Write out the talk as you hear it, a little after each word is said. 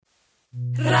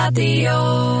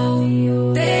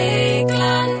Radíó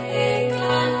Deiglan.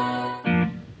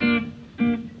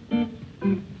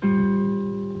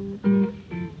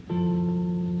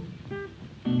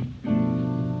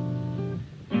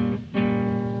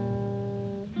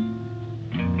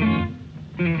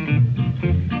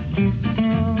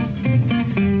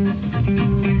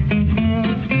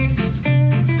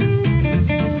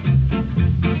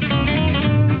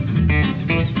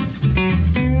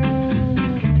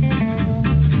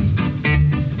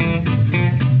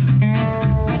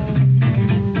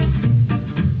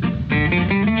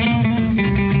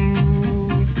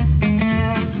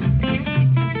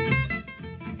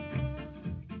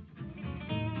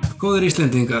 Góðir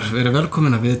Íslendingar, verið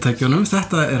velkomin að viðtækjunum.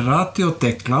 Þetta er Radíó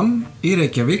Deiglan í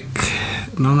Reykjavík,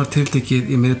 nánar tiltekið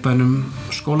í miðbænum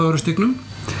Skólavörðustignum.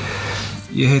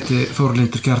 Ég heiti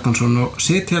Þórlindur Kjartansson og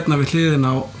sit hérna við hliðin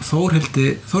á Þórhildi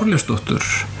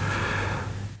Þorleifsdóttur,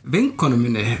 vinkonu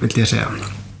minni, vildi ég segja.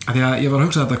 Af því að ég var að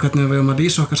hugsa þetta, hvernig við að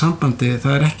lýsa okkar sambandi,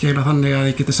 það er ekki eiginlega þannig að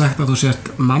ég geti sagt að þú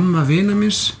sért mamma vina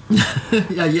míns.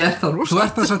 Já, ég er það rosa. Þú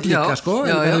ert það samt líka, sko,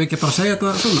 en verðum við ekki bara að segja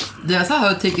þetta svona? Já, það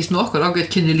hafa tekist með okkur ágætt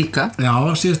kynni líka. Já,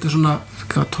 síðustu svona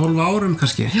 12 árum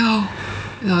kannski. Já,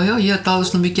 ég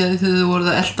dáðist nú mikið þegar þau voruð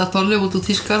að elta Þorleif út úr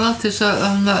Þýskarland til þess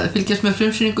að fylgjast með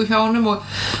frumsýningu hjá honum og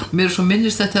mér er svo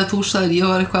minnist þetta að þú sagðir ég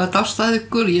var eitthvað að dástað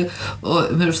ykkur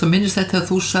og mér er svo minnist þetta að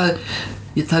þú sagðir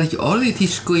ég tala ekki orðið í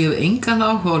þýsku, ég hef engan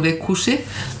áhuga á leikhúsi,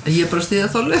 en ég er bara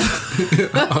stiðað Þorleif.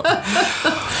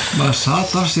 Maður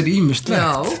sat af sér ýmislegt.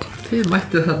 Já, þið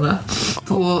mættu þarna.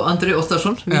 Þú og Andri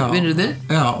Óttarsson, vinur þinn.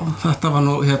 Já, þetta var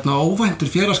nú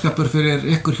óvæntur félagsskapur fyrir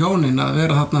ykkur hjónin að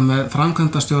vera þarna með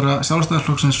framkvæmdastjóra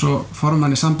Sjálfstæðisflokksins og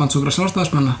formann í Sambandssjúkra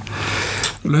Sjálfstæðismanna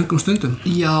löngum stundum.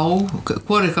 Já,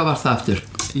 hvor eitthvað var það aftur?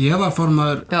 Ég var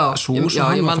formaður SÚS og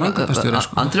hann var framkvæmdastjóri.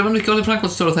 Andri var nú ekki alveg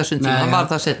framkvæmdastjóri á þessum tíma, hann var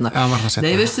það seinna. Já, var það seinna.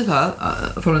 Nei, veistu það,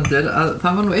 Þórlindur, að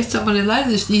það var nú eitt sem manni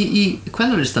lærðist í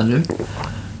kvennalistanum.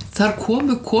 Þar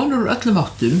komu konur úr öllum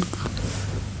áttum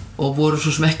og voru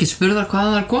svo sem ekki spurðar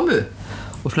hvaðan þær komu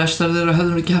og flestar þeirra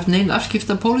höfðu nú ekki haft nein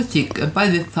afskipta pólitík en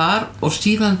bæði þar og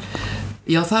síðan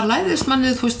þar læðist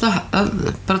manni þú veist að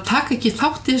bara taka ekki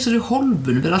þátt í þessari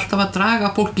hólfun vera alltaf að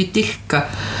draga fólk í dilka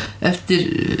eftir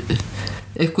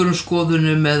einhverjum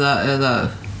skoðunum eða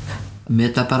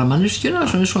meta bara manneskjuna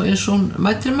eins og hún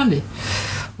mætir manni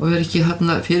og vera ekki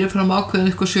fyrirfram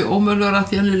ákveðin eitthvað sé ómögulegur að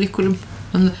því hann er einhverjum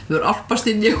hann verður alpast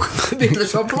inn í einhverjum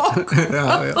vitlausum blokk. Já.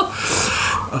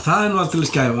 Það er nú aldrei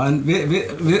skæfa en við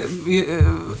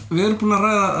erum búin að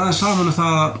ræða aðeins saman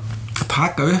það að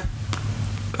taka upp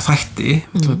þætti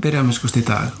til að byrja með í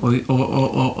dag og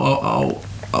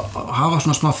hafa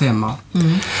svona smá þema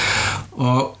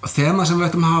og þema sem við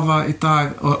ætlum að hafa í dag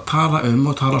og tala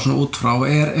svona út frá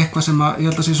er eitthvað sem að ég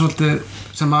held að sé svolítið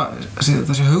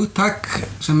þessi hugtak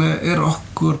sem er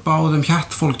okkur báðum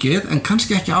hjartfólkið en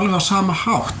kannski ekki alveg á sama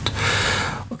hátt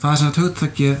og það er sem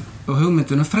hugtakið og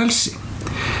hugmyndin frelsi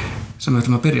sem við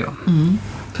ætlum að byrja á.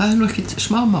 Það er nú ekkert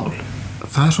smámál.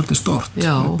 Það er svolítið stórt.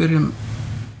 Við byrjum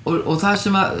og það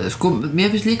sem að, mér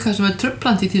finnst líka sem er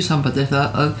truflandi í því sambandi er það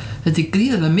að þetta er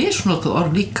gríðarlega misnotað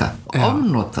orð líka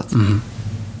ofnotað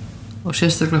og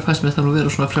sérstaklega fannst mér það nú vera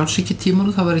svona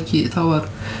frjálshyggjutímanum þá var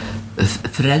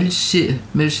frelsi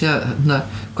mér segja,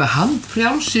 hvað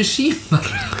handfrjálsi símar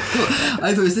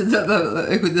þú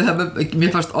veist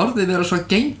mér fannst orðið vera svo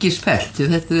gengisfellt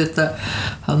þetta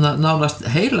nánast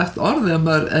heilagt orðið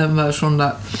ef maður svona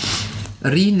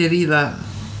rýnir í það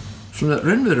svona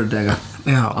raunverulega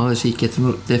á þess að ég getur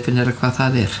nú definera hvað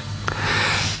það er.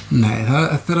 Nei,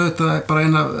 þetta er auðvitað bara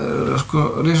eina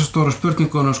risastóru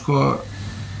spurningunum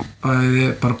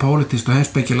bara pólitískt og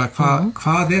heimspekilega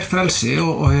hvað er frelsi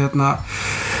og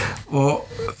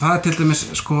það er til dæmis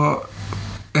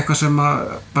eitthvað sem að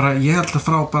bara ég held að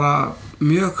frá bara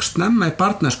mjög snemma í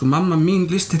barnæsku mamma mín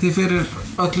lýsti því fyrir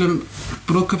öllum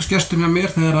brúðkaupsgestum hjá mér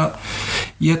þegar að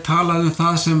ég talaði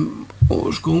það sem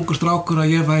ungur strákur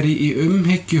að ég væri í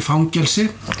umhyggju fangelsi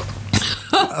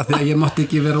af því að ég mátti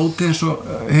ekki vera úti eins og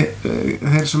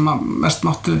þeir sem mest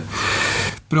máttu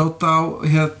brjóta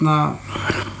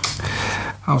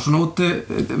á svona úti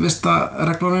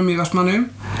vistareglunum í Vestmannaeyjum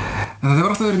en það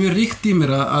hefur alltaf verið mjög ríkt í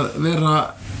mér að vera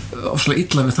ofslega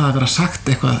illa við það að vera sagt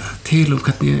eitthvað til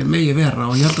hvernig megi vera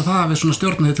og ég held að það hafi svona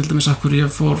stjórnaði til dæmis af hverju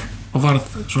ég fór og varð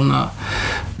svona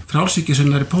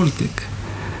frjálshyggjusinnar í pólitík.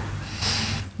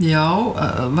 Já,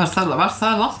 var það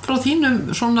langt frá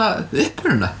þínum svona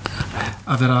uppruna?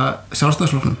 Að vera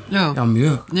Sjálfstæðisflokknum? Já,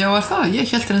 mjög. Já, var það? Ég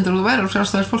hélt reyndar að þú væri á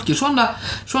Sjálfstæðisfólki.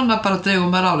 Svona bara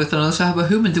dreifum maður álíktan að þess að hafa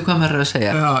hugmyndi hvað maður er að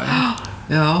segja.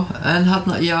 Já,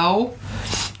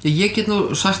 en ég get nú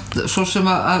sagt svo sem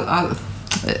að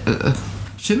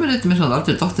sumir mér svona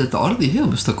aldrei dottið þetta orð í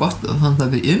hugum, það gott, þannig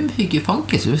að við umhyggju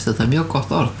fangelsi, þetta mjög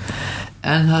gott orð,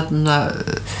 en þarna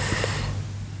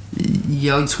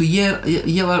já, sko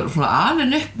ég var svona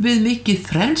alin upp við mikið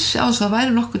frelsi á þess að það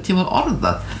væri nokkuð tíma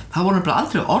orðað, það voru bara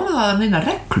aldrei orðaðar neina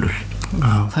reglur.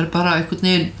 Það er bara einhvern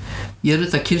veginn, ég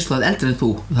auðvitað kynslóð eldri en þú,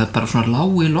 það er bara svona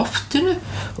lág í loftinu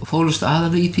og fólust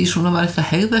aðalega í því svona var eitthvað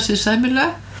að hegða sér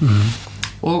sæmilega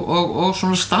og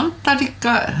svona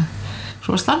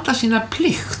standa sína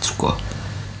plikt sko,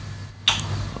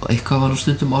 og eitthvað var nú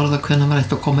stundum orða hvenær var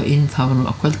eitthvað að koma inn, það var nú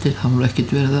á kvöldin, það var nú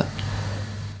ekkert verið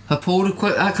að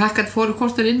krakkar fóru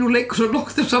kortir inn og leikur svo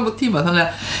nokkur sama tíma, þannig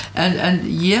að en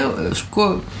ég sko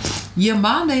ég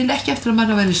man eiginlega ekki eftir að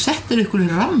maður væri settur ykkur í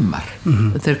rammar,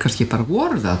 þeir kannski bara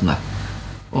voru þarna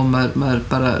og maður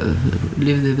bara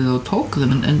lifði við og tók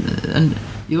þeim, en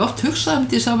ég oft hugsaði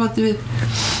því samvætti við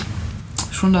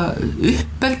svona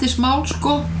uppeldismál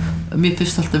sko, mér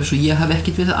finnst alltaf eins og ég hafi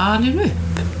ekkert við alin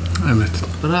upp,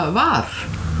 bara var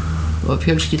og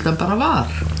fjölskyldan bara var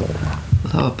og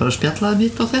það var bara spjallaði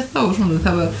mitt á þetta og svona,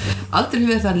 það var aldrei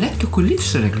verið að leggja okkur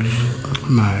lífsreglur.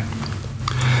 Nei,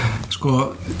 sko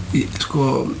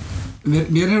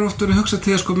mér hefur oft verið hugsað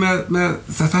til sko með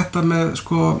þetta með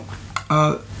sko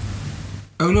að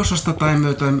augljósasta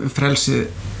dæmi frelsi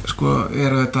sko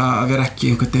þetta að vera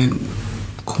ekki einhvern veginn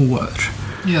kúaður.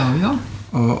 Já.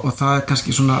 Og það er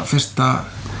kannski svona fyrsta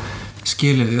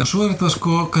skilyrði. Svo er þetta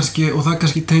sko kannski, og það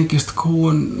kannski tengist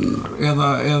kúun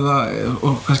eða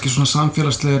og kannski svona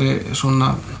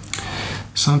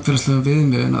samfélagslegum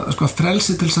viðmiðun, sko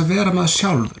frelsi til þess að vera maður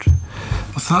sjálfur.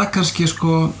 Og það kannski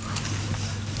sko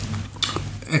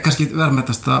er kannski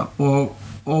verðmætasta og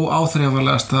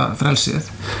áþreifanlegasta frelsið.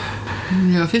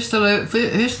 Já, fyrst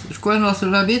sko er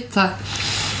náttúrulega að vita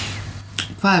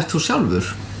hvað ert þú sjálfur.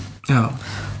 Já.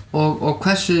 Og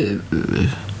hversu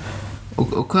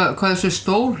hvað þessu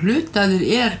stór hlutaðir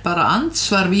er bara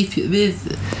ansvar við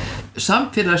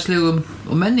samfélagslegum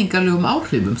og menningarlegum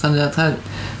áhrifum, þannig að það er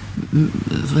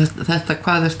þetta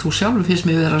hvað ert þú sjálfur finnst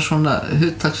mér vera svona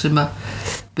hugtak sem að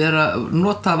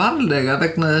nota varlega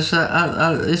vegna þess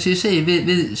að eins og ég segi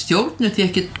við stjórnum því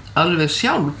ekki alveg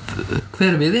sjálf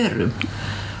hver við erum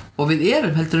og við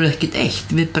erum heldur ekkert eitt,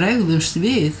 við bregðumst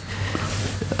við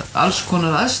alls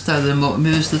konar aðstæðum og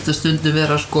mér finnst þetta stundum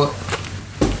vera sko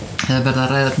eða verða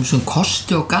að ræða um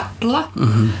kosti og galla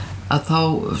að þá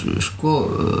sko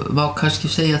má kannski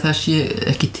segja að það sé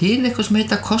ekki til eitthvað sem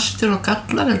heita kostur og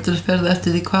gallar heldur að verða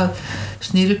eftir því hvað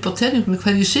snýr upp á teningunni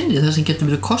hverju sinni, það sem getur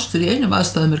verið kostur í einum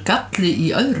aðstæðum er galli í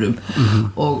öðrum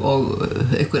og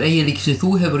einhver eiginleiki sem þú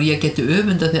hefur og ég geti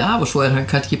öfundað þig af og svo er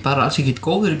hann kannski bara alls ekkert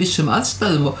góður í vissum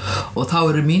aðstæðum og þá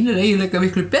eru mínir eiginleika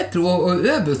miklu betri og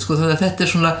öfugt sko, þannig að þetta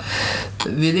er svona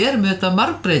við erum þetta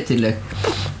margbreytileg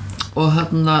og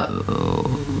þarna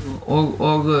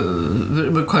og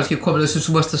við kannski komið þessu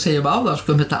sem varst að segja áðan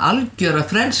sko þetta algjöra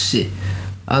frelsi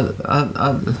að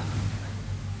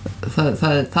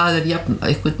það er jafn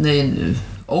einhvern veginn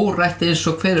órætt eins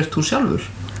og hver ert þú sjálfur.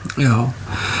 Já,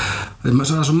 það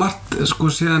er svo margt sko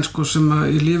síðan sko sem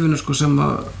í lífinu sko sem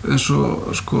eins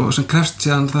og sko sem krefst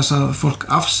síðan þess að fólk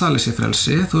afsali sér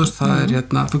frelsi, þú veist það er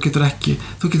þú getur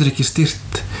ekki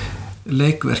stýrt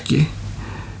leikverki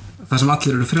þar sem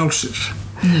allir eru frjálsir.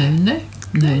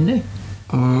 Nei.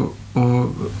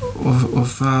 Og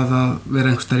það að vera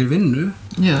einhvers staðar í vinnu.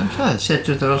 Já, það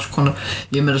setur þér alls konar,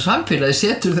 ég meina samfélagi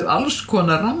setur þér alls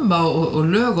konar ramma og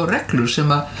lög og reglur sem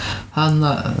að hann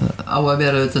á að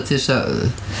vera auðvitað til þess að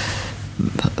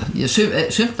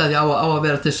sumt að á að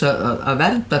vera til þess að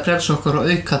vernda frelsi okkar og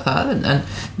auka það en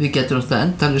við getum alltaf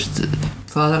endalaust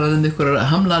það er að ykkur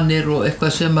hamlanir og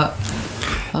eitthvað sem að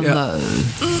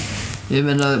ég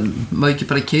meina, má ekki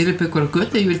bara keyra upp einhverja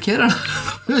götu, ég vil keyra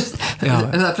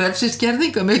er það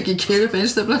frelsiskerðing að má ekki keyra upp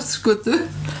einstaklega skötu?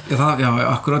 Já,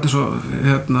 akkurat eins og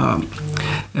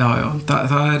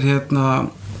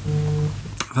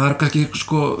það er kannski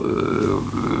sko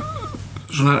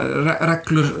svona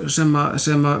reglur sem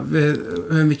að við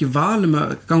höfum ekki val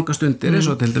að gangast undir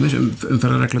eins og til dæmis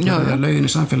umferðarreglur eða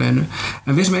lögin í samfélaginu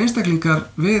en við sem einstaklingar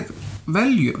við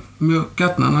veljum mjög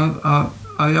gjarnan að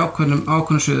í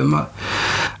ákveðnum sviðum að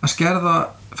skerða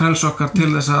frelsi okkar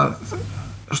til þess að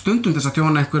stundum þess að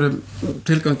þjóna einhverjum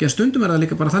tilgangi en stundum er það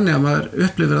líka bara þannig að maður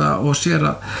upplifir það og sér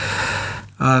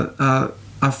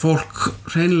að fólk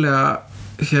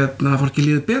hreinlega fólki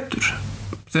líður betur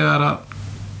þegar að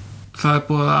það er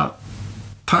búið að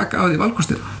taka á því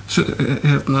valkostina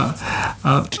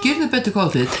skýrðu betur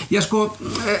hvað þitt? Já sko,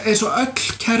 eins og öll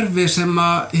kerfi sem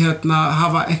að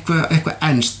hafa eitthvað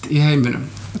enst í heiminum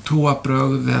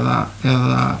trúarbrögð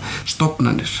eða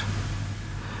stofnanir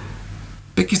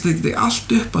byggist þetta allt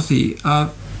upp á því að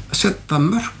setja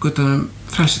mörk utan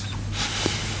frelsið?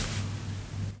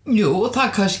 Jú, og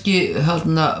það kannski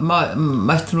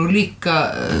mætti nú líka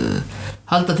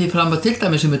halda því fram að til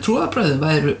dæmis sem með trúarbrögðum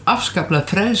væru afskaplega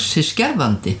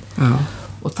frelsisgerðandi. Já.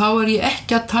 Og þá ég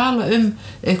ekki að tala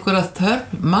einhverja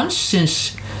þörf mannsins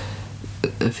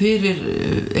fyrir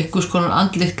einhvers konar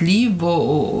andlegt líf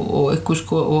og einhvers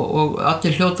og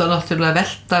allir hljóta náttúrulega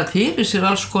velta fyrir sér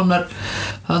alls konar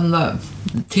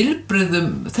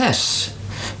tilbrigðum þess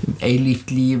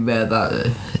eilíft líf eða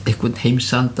einhvern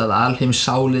heimsandað,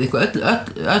 alheimssálið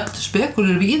öll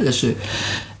spekulir við þessu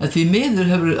en því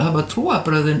miður hafa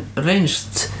trúarbrögðin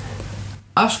reynst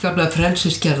afskaplega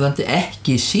frelsisgerðandi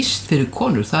ekki síst fyrir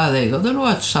konur, það eiga þau nú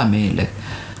öll sameiginleg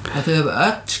að þau hafa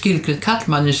öll skilgreint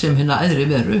karlmanni sem hina æðri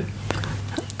veru.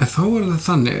 En þó það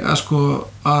þannig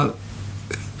að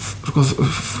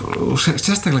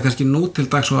sérstaklega kannski nú til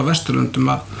dags og á Vesturlöndum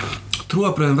að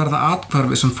trúarbrögðin verða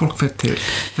athvarfi sem fólk fer til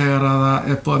þegar að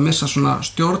það búið að missa svona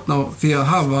stjórn á því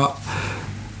að hafa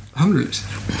hömluleysi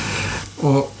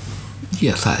og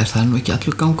já, það nú ekki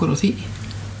allur gangur á því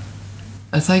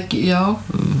en það ekki, já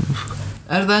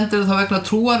það endur þá vegna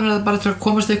trúar eða bara til að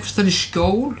komast einhvers staðar í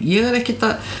skjól ég er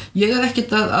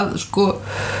ekkert að sko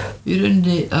í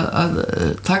rauninni að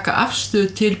taka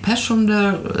afstöðu til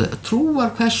persónulegar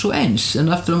trúar hvers og eins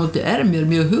en aftur á móti mér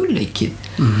mjög hugleikið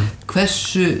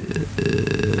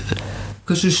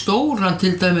hversu stóran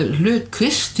til dæmis hlut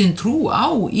kristin trú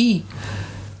á í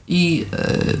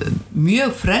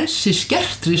mjög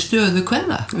frelsiskertri stöðu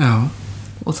kvenna já.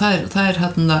 Og það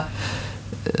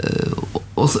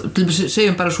og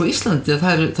segjum bara svo Íslandi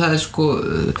að það sko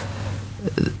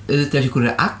þetta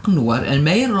einhverjir agnúar en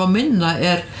meira og minna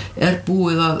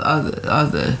búið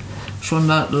að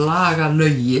svona laga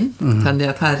lögin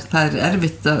þannig að það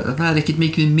erfitt að það ekkert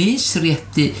mikið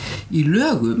misrétti í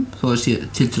lögum þó að sé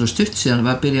til að stutt síðan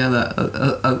var byrjað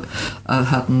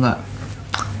að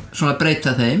svona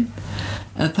breyta þeim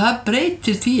en það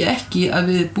breytir því ekki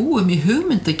að við búum í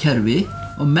hugmyndakerfi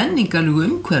og menningarlegu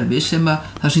umhverfi sem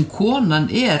þar sem konan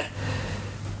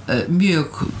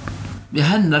mjög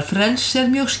hennar frelsi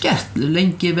mjög skert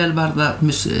lengi vel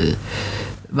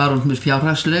var hún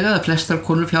fjárhagslega að flestar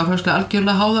konur fjárhagslega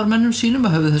algjörlega háðar mennum sínum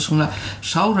að höfðu þess svona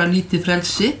sára lítið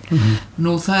frelsi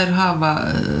nú þær hafa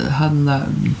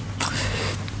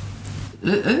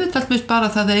auðvitað bara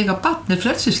það að eiga barn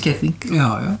frelsiskerðing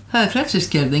það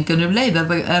frelsiskerðing en leið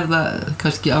það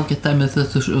kannski ágætt dæmi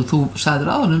þú sagðir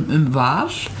áðan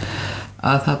val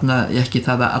að þarna ekki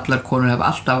það að allar konur hafa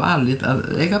alltaf valið að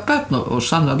eiga börn og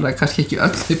sannarlega kannski ekki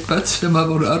öll þau börn sem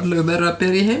að voru örlögum verið að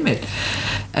bera í heimil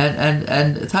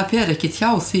en það fer ekki hjá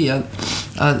því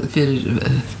að fyrir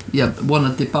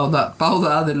vonandi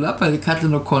báða aðila bæði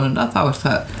karlinn og konuna þá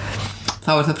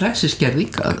það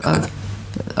frelsiskerðing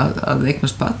að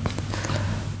eignast barn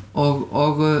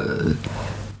og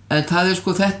en það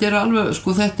sko þetta alveg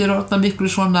sko þetta orðna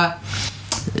miklu svona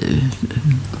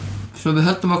svo við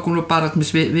höldum okkur nú bara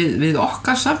við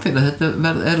okkar samfélag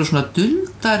þetta eru svona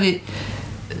duldari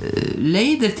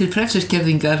leiðir til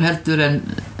frelsiskerðingar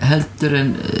heldur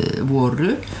en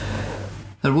voru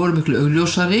þær voru miklu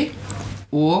augljósari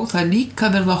og það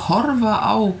líka verið að horfa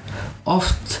á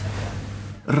oft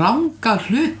ranga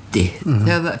hluti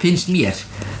þegar það finnst mér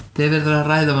þegar verður að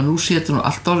ræða að nú sétur nú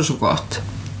allt orðið svo gott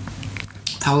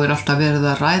þá alltaf verið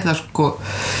að ræða sko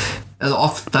eða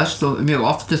oftast og mjög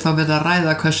oftast þá verið að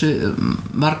ræða hversu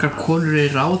margar konur í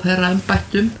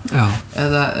ráðherraembættum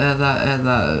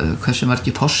eða hversu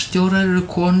margir forstjórar eru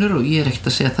konur og ég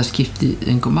ekkert að segja að það skipti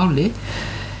engu máli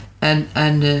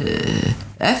en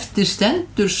eftir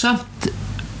stendur samt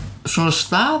svona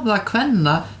staða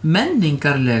kvenna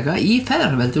menningarlega í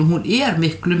feðraveldi hún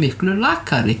miklu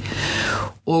lakari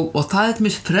og það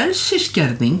með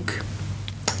frelsisgerðing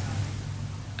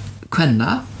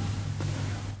kvenna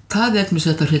það með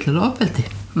þetta hryllilega ofbeldi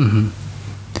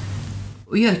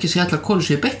og ég ekki að segja allar konur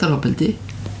séu beittar ofbeldi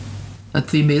en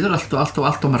því miður allt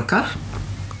og margar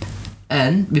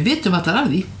en við vitum allar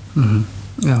af því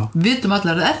við vitum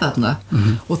allar að þarna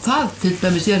og það til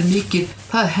dæmis mikið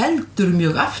það heldur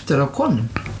mjög aftur af konum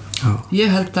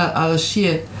ég held að það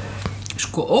sé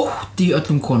sko ótti í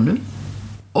öllum konum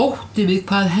ótti við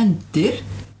hvað hendir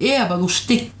ef að þú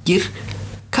styggir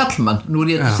kallmann, nú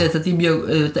ég að setja þetta í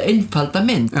mjög einfalda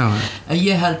mynd en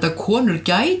ég held að konur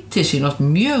gæti sín oft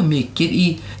mjög mikið í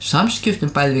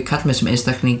samskiptum bæði við kallmenn sem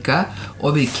einstaklinga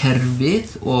og við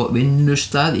kerfið og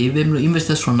vinnustað yfir og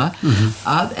ýmist þess svona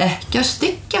að ekki að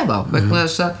styggja þá vegna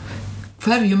þess að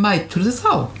hverju mætur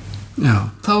þau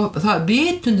þá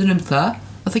vitundin það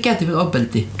að það geti við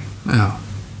ofbeldi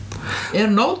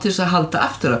nóg til þess að halda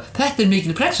aftur af. Þetta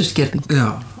mikil frelsisskerðing. Já,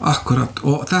 akkurat,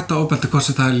 og þetta ofbeldi hvort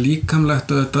sem það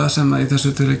líkamlegt auðvitað sem í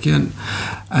þessu tilviki en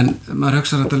maður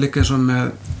hugsar þetta líka eins og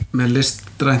með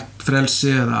listrænt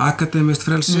frelsi eða akademist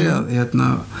frelsi að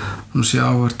nú sé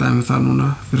áhvert dæmi það núna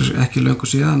fyrir ekki löngu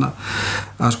síðan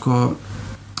að sko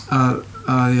að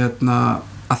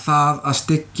það að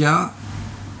styggja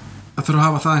að þurfa að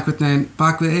hafa það einhvern veginn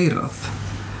bak við eyrað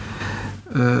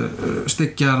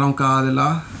styggja ranga aðila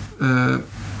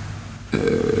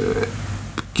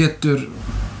getur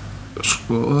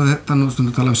sko, og þetta nú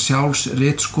stundum tala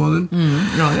sjálfsritskoðun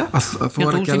já. Ég held að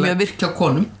hún sé mjög virk hjá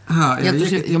konum ég held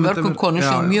að sé mörgum konum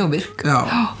sé mjög virk já.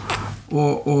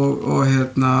 Og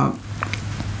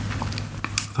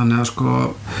þannig að sko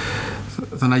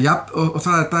þannig að og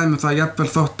það dæmi það jafnvel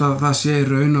þótt að það sé í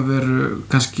raun og veru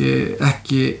kannski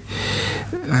ekki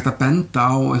hægt að benda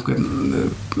á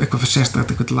eitthvað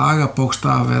sérstakt, eitthvað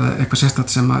lagabókstaf eða eitthvað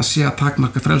sérstakt sem að sé að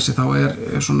takmarka frelsi þá er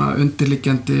svona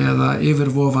undirliggjandi eða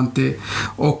yfirvofandi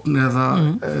ógn eða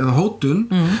hótun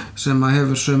sem að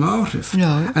hefur sömu áhrif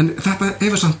en þetta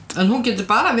hefur samt en hún getur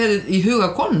bara verið í huga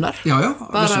konar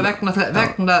bara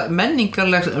vegna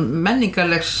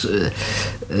menningarlegs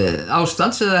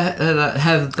ástands eða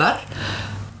hefðar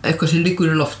eitthvað sem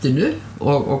liggur í loftinu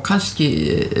og kannski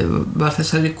var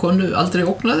þessari konu aldrei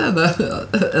ógnað eða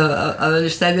að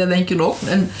henni stefjaði engin ógn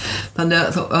en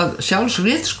þannig að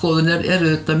sjálfsritskoðun er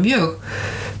þetta mjög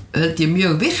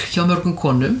virk hjá mörgum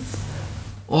konum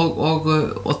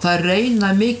og það reyna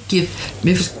mikið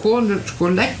mér finnst konur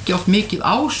sko leggja oft mikið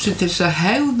á sig til þess að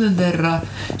hegðun þeirra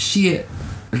sé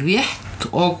rétt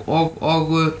og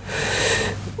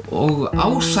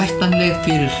ásættanleg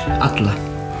fyrir alla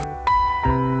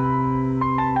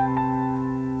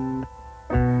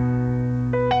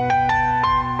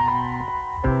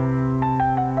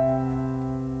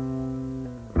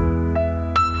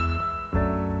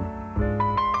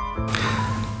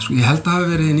Ég held að hafi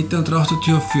verið í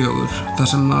 1984 þar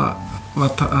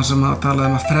sem að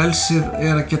talaði að frelsið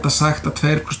að geta sagt að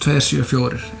 2 + 2 séu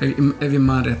 4 ef ég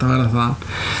man rétt að vera það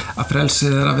að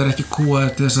frelsið að vera ekki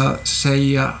kúaður til þess að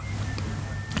segja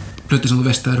hluti sem þú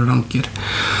veist að eru rangir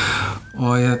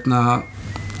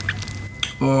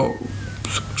og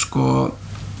sko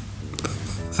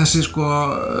þessi sko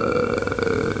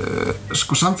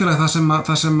samfélagi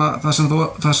það sem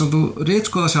þú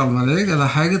ritskoða sjálfan þig eða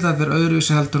hegðar þér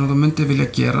öðruvísi heldur en þú myndir vilja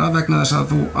gera vegna þess að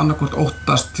þú annarkvort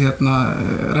óttast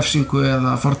refsingu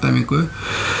eða fordæmingu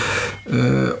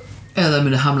eða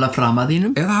muni hamla fram að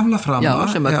þínum já,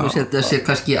 sem að þú setja sér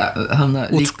kannski hana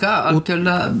líka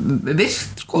algjörlega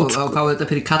virkt sko, og þá þetta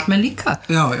fyrir kallmenn líka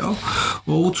já,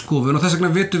 og útskúfun og þess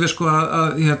vegna vitum við sko að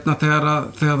þegar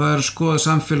það eru skoðið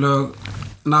samfélög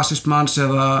nasismans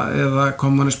eða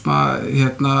kommunisma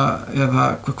eða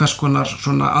hvers konar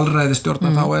svona alræði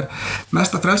stjórna þá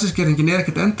mesta frelsiskerðingin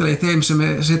ekkert endilega í þeim sem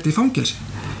sitja í fangelsi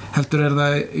heldur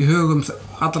það í hugum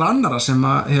allra annara sem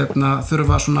að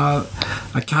þurfa svona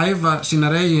að kæfa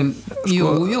sínar eigin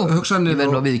sko, hugsanir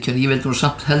ég vil nú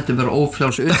samt heldur vera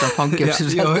ófrjáls utan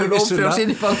fangelsis heldur ófrjáls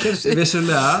inn í fangelsi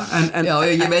vissulega já,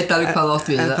 ég veit alveg hvað átt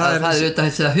við það er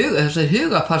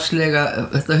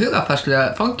þetta hugarfarslega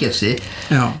fangelsi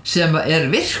sem er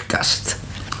virkast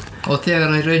og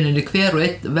þegar í rauninni hver og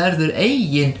einn verður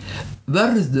eigin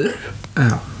vörður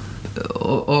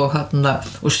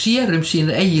og sér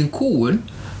sína eigin kúun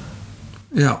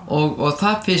og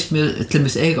það finnst mér til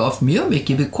dæmis eiga oft mjög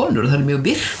mikið við konur og það er mjög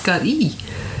virkar í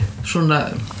svona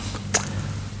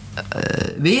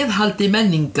viðhaldi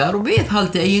menningar og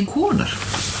viðhaldi eigin kúnar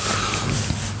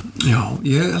Já,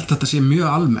 ég held að þetta sé mjög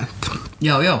almennt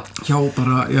Já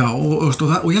bara,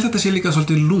 og ég held að þetta sé líka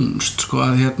svolítið lúmst sko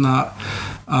að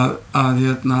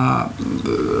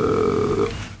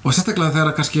og sérstaklega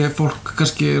þegar kannski fólk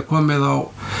kannski komið á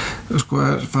sko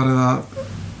farið að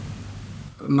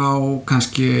ná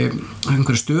kannski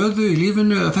einhverju stöðu í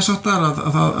lífinu eða þess áttar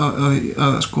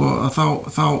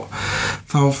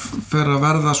þá fer að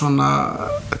verða svona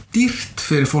dýrt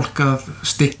fyrir fólk að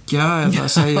styggja eða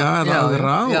segja eða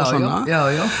aðra og svona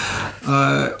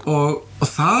og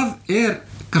það er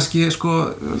kannski sko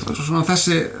svona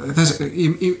þessi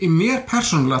í mér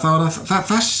persónulega þá það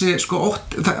þessi sko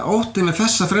ótti með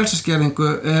þessa frelsiskerðingu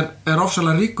er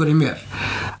ofsalega ríkur í mér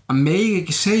að megi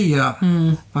ekki segja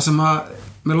það sem að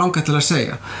mér langar til að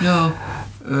segja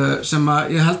sem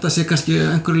að ég held að sé kannski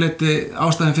einhverju leyti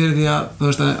ástæðan fyrir því að þú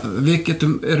veist að við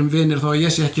erum vinir þó að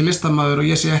ég sé ekki listamaður og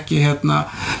ég sé ekki hérna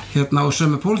á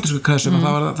sömu pólitísku kreðsum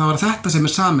það var þetta sem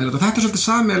er sameiginlegt og þetta er svolítið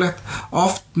sameiginlegt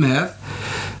oft með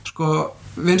sko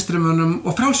vinstrimönnum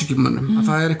og frjálshyggjumönnum að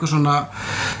það er eitthvað svona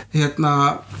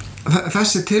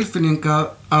þessi tilfinning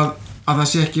að það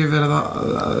sé ekki verið að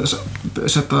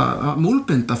setja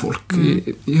múlbinda fólk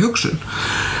í hugsun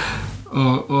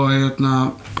og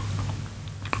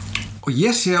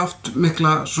ég sé oft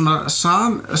mikla svona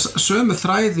sömu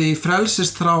þræði í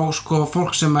frelsisþrá sko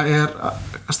fólk sem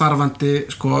starfandi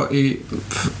sko í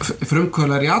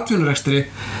frumkvöðlar í atvinnurekstri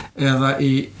eða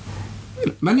í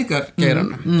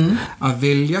menningargeiranum að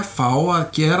vilja fá að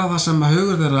gera það sem að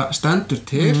hugur þeirra stendur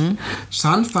til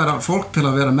sannfæra fólk til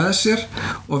að vera með sér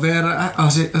og vera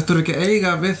þetta er ekki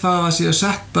eiga við það að séu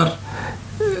settar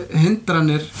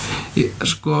hindranir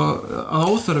sko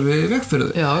að óþörfi veg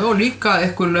fyrir þau. Já, og líka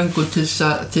eitthvað löngu til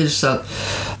þess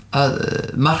að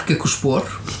marka eitthvað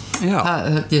spor.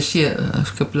 Þetta sé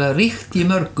skaplega ríkt í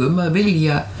mörgum að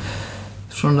vilja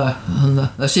svona,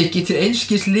 það sé ekki til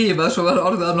einskis lifa svo var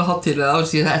orðið hátíðlega á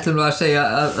sig ætlum nú að segja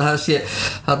að það sé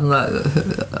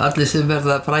allir sem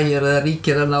verða frægir eða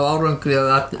ríkir en á árangri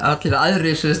eða allir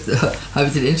aðrir hafi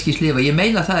til einskis lifa ég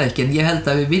meina það ekki en ég held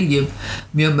að við viljum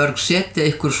mjög mörg setja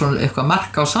eitthvað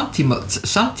mark á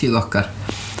samtíð okkar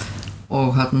og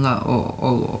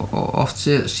oft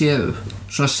sé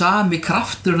svona sami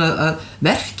kraftur að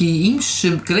verki í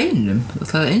ýmsum greinum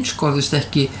það einskorðist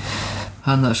ekki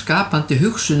skapandi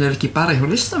hugsun ekki bara hjá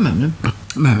listamönnum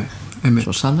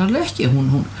svo sannarlega ekki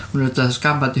hún auðvitað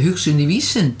skapandi hugsun í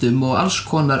vísindum og alls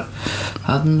konar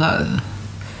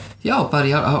bara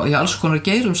í alls konar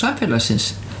geirum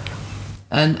samfélagsins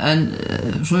en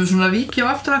svona víkja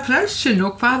aftur að frelsinu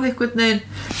og hvað einhvern veginn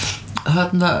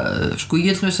sko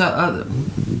ég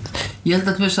held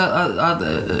að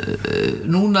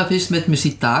núna fyrst með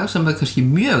í dag sem kannski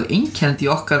mjög einkennt í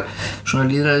okkar svona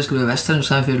lýðræðislegu vestrænum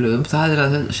samfélögum það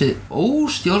að þessi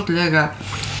óstjórnlega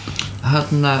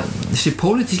þessi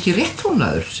pólitíski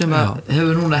rétttrúnaður sem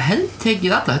hefur núna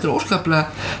heltekið alla þetta óskaplega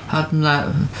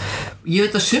ég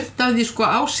veit að sumt af því sko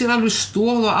á sér alveg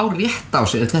stóð og á rétt á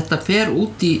sér þetta fer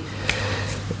út í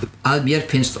að mér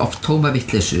finnst oft tóma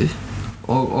vitleysu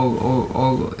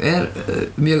og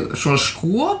mjög svona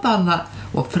skoðana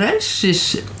og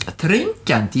frelsis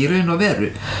trengjandi í raun og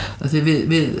veru því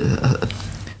við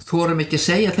þorum ekki að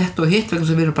segja þetta og hitt vegna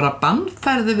sem við erum bara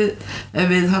bannfærði ef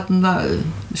við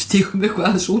stígum eitthvað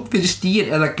aðeins út fyrir stýr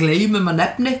eða gleymum að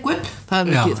nefna eitthvað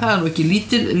það er nú ekki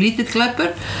lítill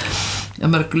glæpur ef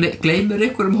maður gleymur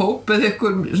einhverjum hóp eða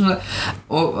einhverjum svona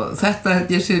og þetta held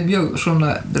ég sé mjög svona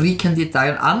ríkjandi í dag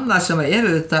en annað sem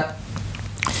þetta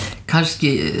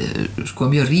kannski sko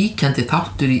mjög ríkjandi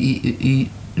þáttur í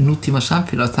nútíma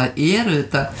samfélag það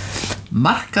þetta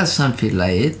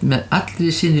markaðssamfélagið með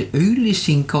allir sinni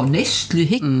auglýsinga og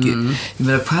neysluhyggju ég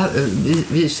meina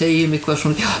við segjum eitthvað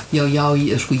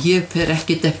svona sko ég fer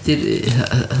ekkert eftir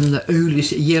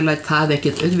auglýsing ég læt það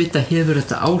ekkert auðvitað hefur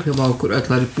þetta áhrif á okkur öll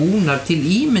það eru búnar til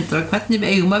ímyndar hvernig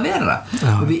við eigum að vera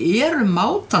og við erum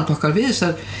mátandi okkar við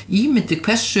þessar ímyndir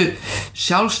hversu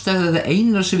sjálfstæða það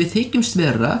einar sem við þykjumst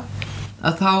vera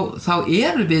að þá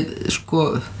erum við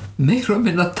sko meira og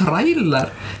minna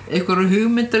trælar einhverju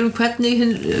hugmyndar hvernig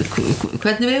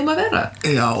við eigum að vera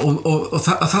og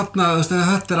þarna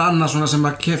þetta annað svona sem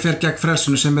að fer gegn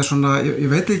frelsinu sem svona, ég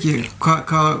veit ekki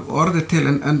hvað orðið til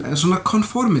en svona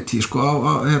conformity sko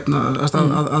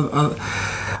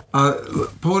að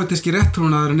pólitíski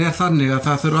rétttrúnaðurinn þannig að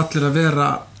það þurfa allir að vera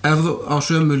á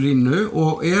sömu línu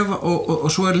og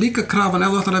svo líka krafan ef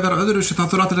þú ætlar að vera öðruvísi þá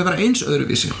þurfa allir að vera eins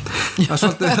öðruvísi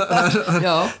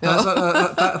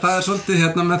það er svolítið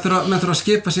menn þurfa að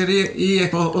skipa sér í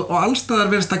eitthvað og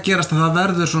allstaðar virðist að gerast að það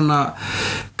verður svona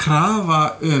krafa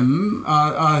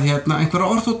að einhverja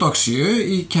orthodoxíu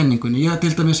í kenningunni ég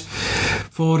til dæmis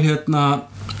fór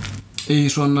í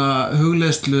svona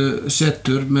hugleiðslu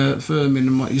setur með föður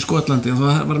mínum í Skotlandi og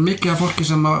það var mikið af fólki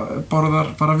sem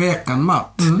borðar bara vegan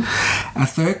mat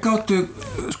en þau gátu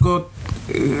sko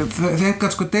þau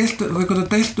gátu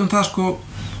deilt það sko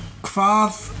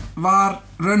hvað var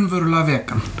raunverulega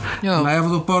vegan þannig að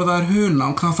ef þú borðaðir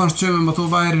hunang þá fannst sumum að þú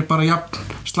væri bara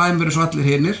jafn slæmur eins og allir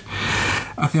hinir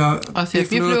af því að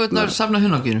býflugurnar safna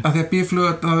hunanginu af því að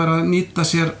býflugurnar að vera að nýta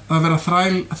sér að vera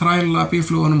þræla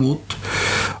býflugunum út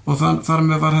og þar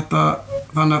með var þetta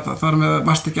þannig að þar með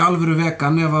varst ekki alvöru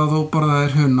vegan ef að þú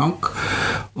borðaðir hunang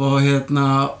og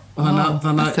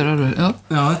þannig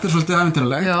þetta er svolítið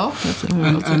ævintýralegt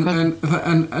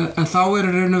en þá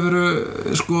raun og veru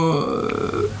sko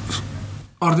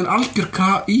orðin algjör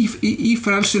í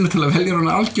frelsinu til að velja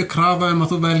algjör krafa að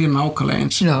þú velji nákvæmlega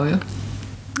eins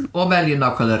og velja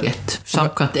nákvæmlega rétt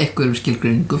samkvæmt einhverjum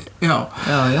skilgreiningum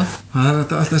það er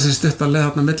alltaf þessi stutt að leiða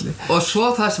þarna milli og svo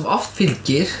það sem oft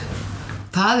fylgir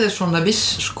það svona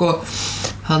viss sko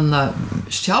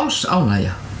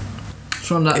sjálfsánægja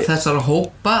svona þessara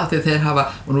hópa þegar þeir hafa,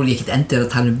 og nú er ég ekkert endur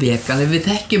að tala vegan, en við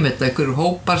þekkjum þetta, einhverjum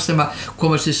hópar sem að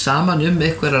koma sér saman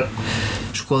einhverjar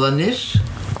skoðanir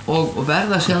og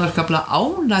verða sérlega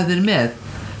ánægðir með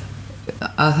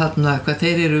að þarna hvað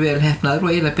þeir eru vel heppnaðir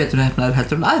og eiginlega betur heppnaðir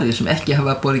heldur en aðrir sem ekki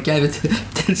hafa borið gæfi til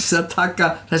þess að taka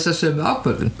þessa sömu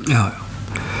ákvörðun. Já.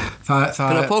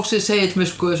 Fyrir að fólk sem segir með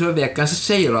þessu vegan sem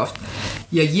segir oft,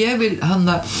 já ég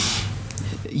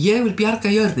vil bjarga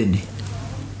jörðinni.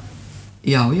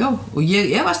 Já, og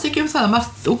ég efast ekki það að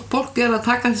margt fólk að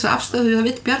taka þessa afstöðu það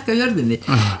vill bjarga jörðinni,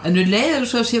 en við leiðum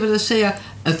svo að sé verið að segja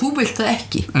en þú vilt það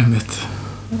ekki. Einmitt.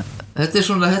 Þetta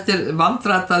er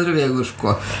vandrataður vegur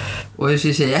sko. Og þess að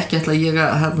ég segi ekki ætla ég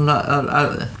að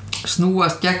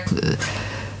snúast gegn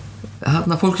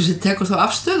fólki sem tekur þá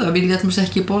afstöðu að vilja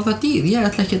ekki borða dýr, ég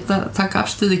ætla ekki að taka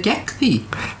afstöðu gegn því.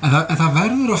 En það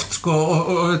verður oft sko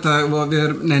og það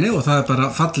er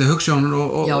bara falleg hugsjón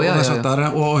og þess aftar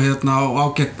og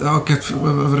ágætt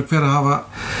hver að hafa.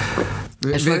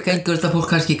 En svo gengur þetta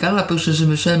fólk kannski í gallabuxum sem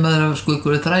saumaður af sko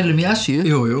ykkur þrælum í Asíu.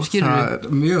 Jú, það er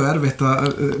mjög erfitt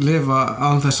að lifa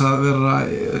án þess að vera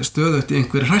stöðugt í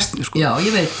einhverju hræstni sko. Já, ég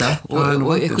veit það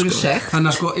og einhverju sekt. Þannig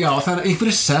að sko, já, það er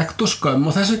einhverju sekt og skömm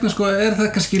og þess vegna sko er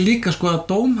það kannski líka sko að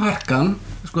dómharkan,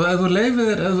 sko ef þú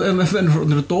leifir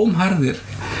ef dómharðir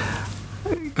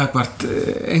gagvart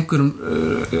einhverjum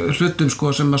hlutum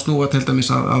sko sem að snúa til dæmis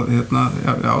að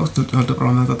höldur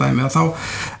bara með þetta dæmi að þá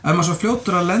er maður svo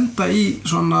fljótur að lenda í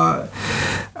svona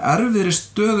erfiðri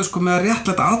stöðu sko með að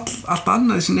réttlæta allt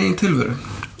annað í sín eigin tilveru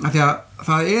af því að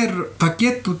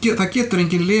það getur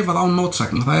enginn lifað án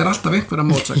mótsagna, það er alltaf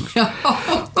einhverja mótsagna. Já,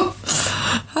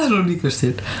 það er nú líkast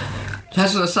til.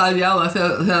 Þess að sagði ég á það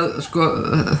þegar sko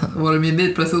vorum í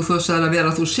miðbröð þú sagði að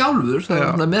vera þú sjálfur, það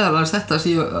er meðal annars þetta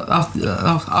sem ég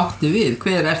átti við,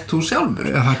 hver ert þú sjálfur?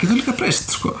 Ja, það getur líka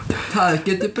breyst sko. Það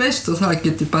getur breyst og það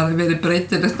getur bara verið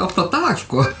breytilegt oft á dag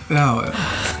sko. Já.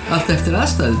 Allt eftir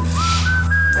aðstæðum.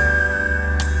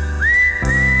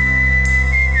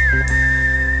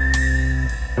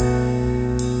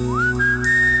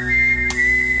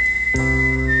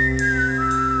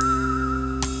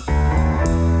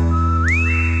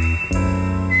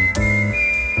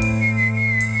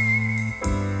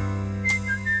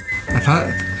 Það er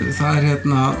það er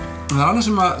annað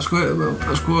sem að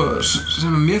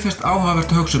sem mér finnst áhugavert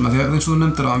að hugsa um að því að eins og þú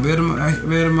nefndir á við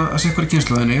erum að sé hverju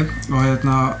kynslóðinni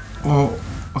og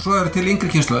svo eru til yngri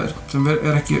kynslóðir sem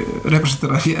er ekki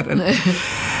representerað hér en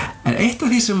eitt af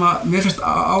því sem að mér finnst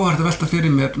áhugavert að velta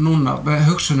fyrir mér núna með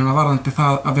hugsunina varðandi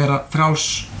það að vera frjáls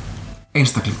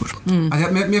einstaklingur.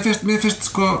 Mér finnst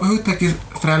sko hugtakið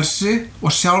frelsi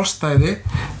og sjálfstæði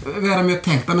vera mjög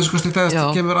tengt að minnst þegar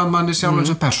þetta kemur að manni sjálfum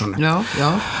sem persónu. Já.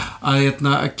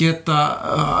 Að geta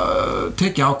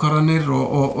tekið ákvarðanir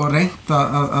og reynda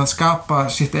að skapa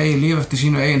sitt eigin líf eftir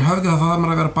sínu eigin höfði þá þarf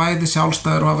maður að vera bæði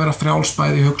sjálfstæður og að vera frjáls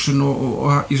bæði í hugsun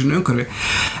og í sínu umhverfi.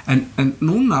 En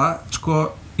núna sko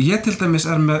ég til dæmis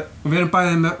við erum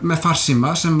bæði með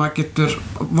farsíma sem að getur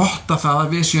votta það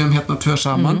að við séum tvö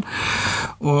saman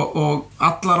og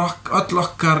öll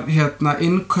okkar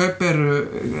innkaup eru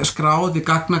skráð í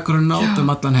gagnagrunna út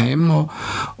allan heim og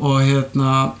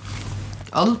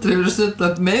aldrei verið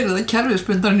stundar meira það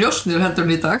kerfisbundar njósnir heldur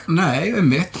en í dag. Nei,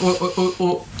 mitt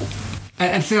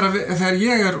en þegar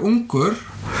ég er ungur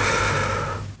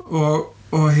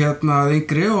og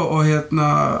yngri og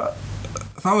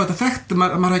þá þetta þekkti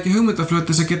maður ekki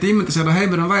hugmyndaflötu sem geti ímyndið sér að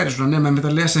heimurinn væri svona nema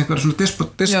að lesa einhverja svona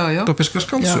dystopiska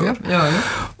skáldsögur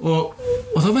og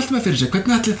þá veltum við fyrir sig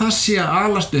hvernig ætli það sé að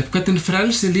alast upp hvernig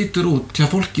frelsi lítur út hjá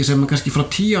fólki sem kannski frá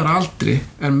 10 ára aldri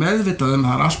er meðvitað það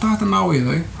er alltaf hægt að ná í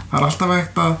þau það er alltaf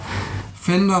hægt að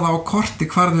finna það á korti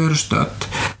hvar þau eru stödd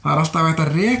það er alltaf hægt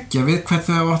að rekja við hvern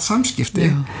þau hafa átt samskipti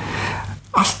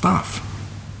alltaf.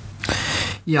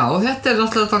 Já, þetta er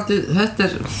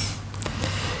alltaf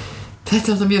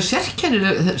Þetta er mjög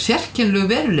sérkennilegu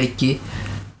veruleiki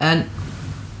en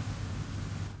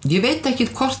ég veit ekki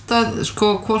hvort að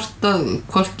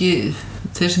hvorki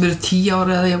þeir sem eru 10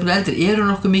 ára eða jafnvel eldri eru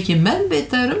nokkuð mikið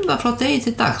meðvitaðir það frá degi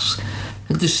til dags.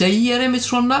 Þetta segir einmitt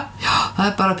svona, já, það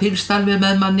er bara pilstalvið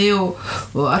með manni og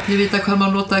allir vita hvað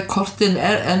maður notaði kortin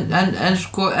en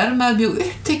sko er maður mjög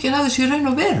upptekinn af þessu raun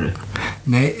og veru?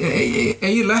 Nei,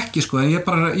 eiginlega ekki sko, en ég er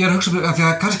að hugsa að því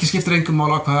að kannski skiptir engum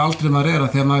máli á hvaða aldrei maður er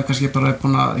að því að maður kannski bara er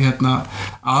búin að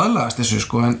aðlagast þessu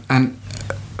sko, en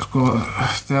sko,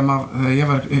 þegar ég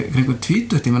var kringum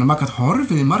 20, ég maður gæti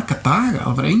horfið í marga daga,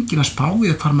 það var enginn að spá í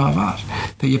það hvar maður var,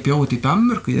 þegar ég bjóði í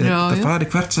Danmörku, ég þetta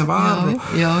farið hvert sem var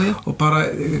og bara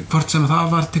hvort sem það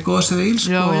var til góðs eða ills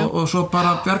og svo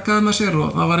bara bjargaði maður sér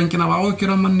og það var enginn af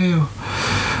áhyggjur af manni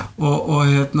og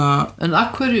En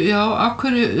af hverju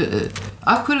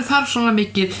af hverju þarf svona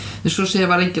mikið, eins og segja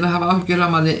var enginn að hafa áhyggjur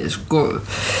af manni, sko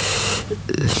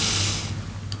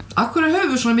af hverju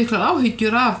höfum við svona miklar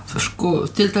áhyggjur af, sko,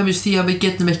 til dæmis því að við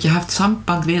getum ekki haft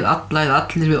samband við alla eða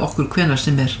allir við okkur hvenær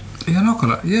sem er. Já,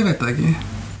 nákvæmlega, ég veit það ekki.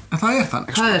 En það er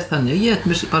þannig, Það er þannig, ég hef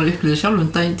mér bara upplýðið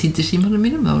sjálf daginn týndi símanum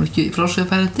mínum, það var ekki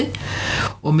frásögufærandi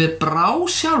og mér brá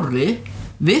sjálfri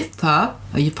við það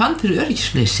að ég fann fyrir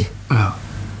öryggisleysi. Já.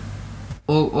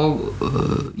 Og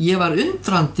ég var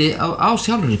undrandi á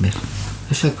sjálfri mér.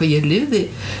 Þess að hvað ég lifði,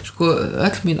 sko,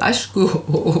 öll mín æsku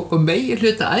og megin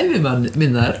hluta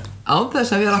æviminnar án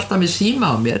þess að vera alltaf með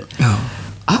síma á mér. Já.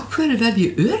 Af hverju verð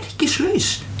ég öryggislaus?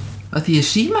 Af því ég er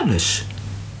símalaus?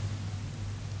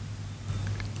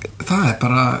 Það er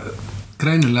bara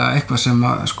greinilega eitthvað sem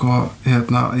að, sko,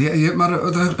 maður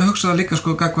hugsaði líka,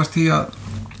 sko, gagnvart því að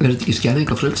Verður þetta ekki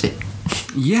skerðing á frelsi?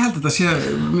 ég held að þetta sé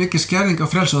mikið skerðing á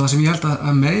frelsi og það sem ég held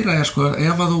að meira er, sko,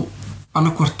 ef að þú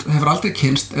annarkvort hefur aldrei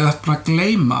kynst eða bara að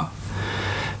gleyma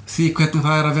því hvernig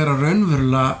það er að vera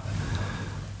raunverulega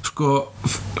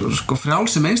sko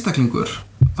frjálsum einstaklingur,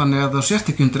 þannig að þú sért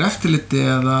ekki undir eftirliti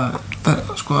eða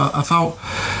sko að þá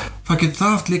getur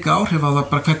það haft líka áhrif á það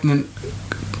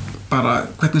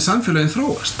hvernig samfélagin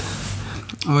þróast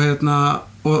og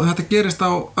þetta gerist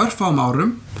á örfáum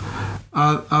árum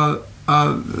að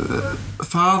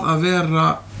það að vera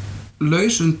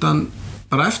laus undan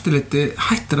bara eftirliti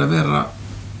hættir að vera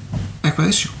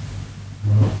eitthvað issue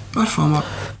örfáum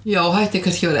árum. Já, hættir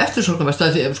kannski að vera eftirsóknarvert,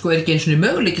 það sko ekki einu svona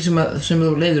möguleiki sem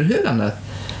þú leiðir hugan að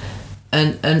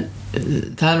en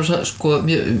það er nú sko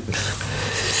mjög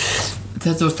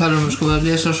þetta var tala sko að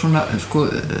lesa svona sko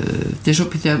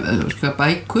dysopítja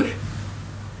bækur.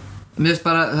 Mér finnst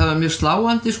bara það var mjög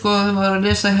sláandi sko þegar maður var að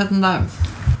lesa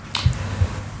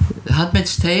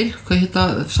Handmaid's Tale, hvað heita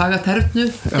Saga Ternu,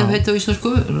 þetta heita á íslensku,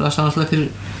 það var sannlega fyrir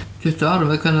 20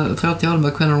 árum eða 30 árum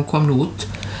eða hvernig hún kom nú út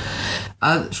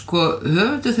að sko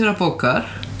höfundur þeirra bókar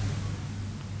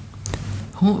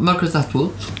Margaret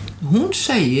Atwood, hún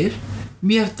segir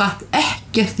mér datt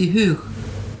ekkert í hug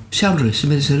sjálfri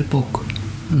sem er þessari bók.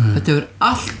 Þetta hefur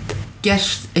allt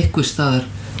gerst einhvers staðar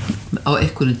á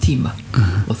einhverjum tíma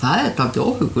og það er dálítið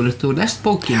óhugulegt. Þú lest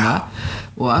bókina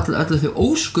og allir þau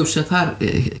ósköp sem þar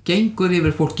gengur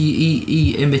yfir fólki í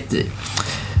einmitt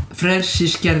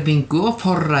frelsiskerfingu og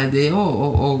forræði og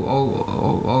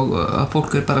að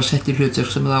fólk er bara sett í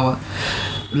hlutverk sem það á að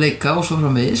leika og svo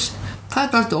framvegis. Það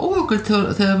er dálítið óhugulegt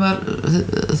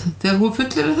þegar hún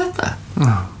fullir þetta.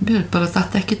 Mér bara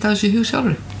datt ekki það þessi hug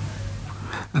sjálfur.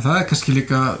 En það er kannski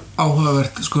líka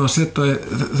áhugavert sko að setja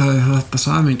þetta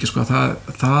samhengi sko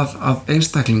það að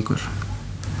einstaklingur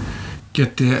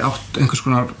geti átt einhvers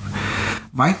konar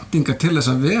væntingar til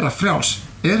þess að vera frjáls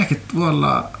þetta er ekkit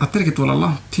voðalega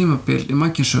langt tímabil í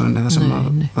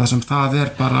mannkynssögunni það sem það er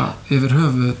bara yfir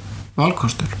höfuð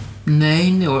valkostur.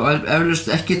 Nei, og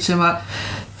eflaust ekkit sem að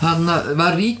þarna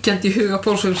var ríkjandi í huga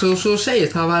fólks sem þú svo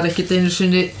segir, það var ekkit einu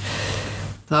sinni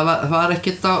það var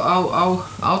ekkert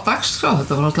á dagskrá.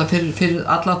 Þetta var náttúrulega fyrir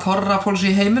alla þorra fólks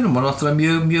í heiminum og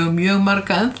náttúrulega mjög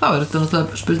marga ennþá er þetta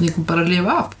náttúrulega spurningum bara að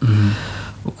lifa af.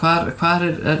 Og hvar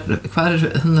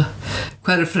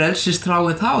er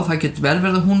frelsistráin þá? Og það getur vel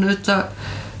verið að hún auðvitað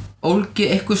ólgi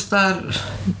einhvers staðar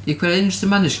í hver einustu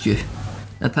manneskju,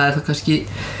 en það er það kannski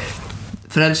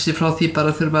frelsi frá því bara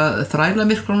að þurfa að þræla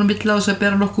myrkrunum milli á þess að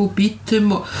bera nokkuð bítum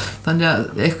og þannig að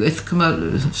eitthvað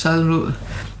sagði nú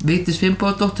Vigdís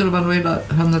Finnbogadóttir og var nú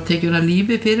eiginlega hann að tekið hana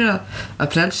lífi fyrir að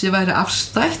frelsi væri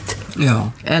afstætt. Já.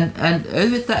 En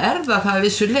auðvitað er það að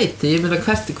vissu leyti. Ég meina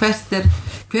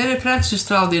hver er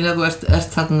frelsistráðin ef þú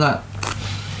ert þarna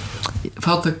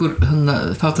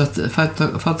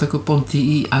fátækur bóndi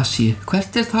í Asíu? Hver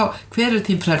er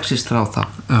þín frelsistráð þá?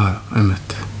 Já,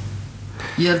 einmitt.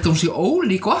 Ég held að hún sé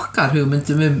ólík okkar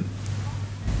hugmyndum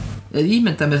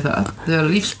ímynda mér það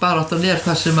þegar lífsbaráttan er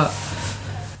það sem að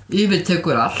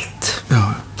yfirtekur allt. Já.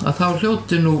 Að þá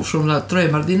hljóti nú svona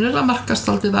draumar þínir að markast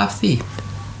aldrei af því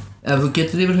ef þú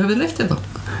getur yfir höfuð leyft þetta.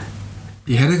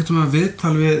 Ég heyrði eitthvað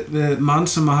viðtal við mann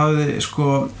sem að hafði sko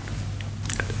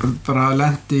bara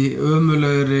lent í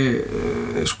ömulegri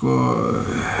sko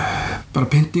bara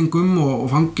pyntingum og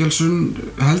fangelsun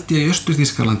held ég í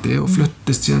Austur-Þýskalandi og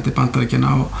fluttist síðan til Bandaríkjanna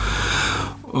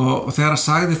og þegar hann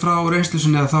sagði frá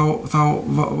reynslusinni þá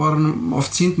var hann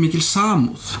oft sýnd mikil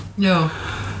samúð. Já.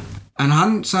 En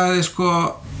hann sagði sko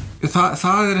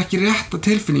það er ekki rétta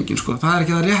tilfinningin sko, það er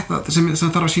ekki það rétta sem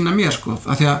þarf að sýna mér sko,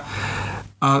 af því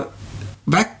að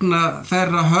vegna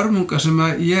þeirra hörmunga sem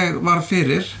ég var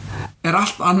fyrir er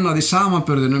allt annað í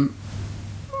samanburðinum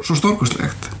svo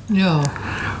stórkostlegt. Já.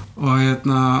 Og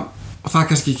það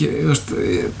kannski ekki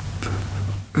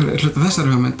hluta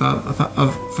þessari hugmynd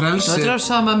að frelsi þetta er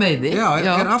sama meiði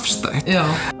er afstætt. Já.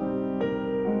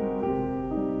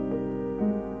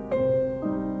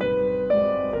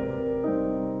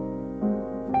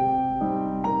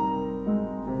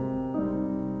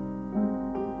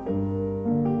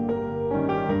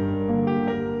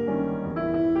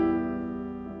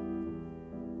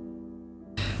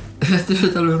 Þetta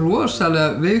er alveg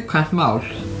rosalega viðkvæmt mál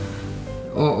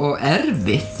og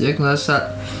erfitt vegna þess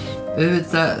að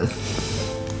auðvitað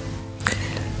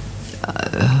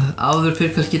áður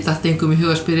fyrir kannski datt engum í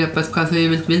huga að spyrja hvað þau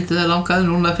vildi það langaði,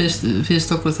 núna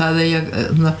finnst okkur það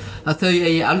að þau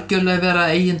eigi algjörlega vera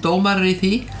eigin dómarar í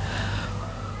því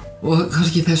og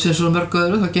kannski þessu eins og mörg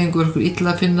öðru þá gengur okkur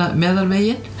illa að finna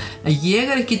meðalveginn en ég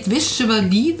er ekkit viss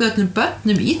að líða öllum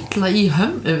börnum illa í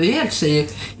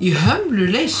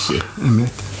hömluleysi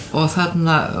og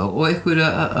þarna og einhverju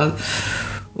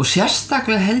og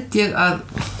sérstaklega held ég að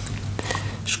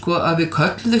við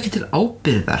köllum þau ekki til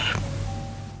ábyrgðar.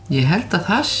 Ég held að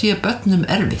það sé börnum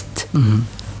erfitt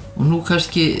og nú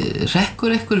kannski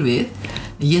rekkur einhver við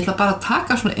en ég ætla bara að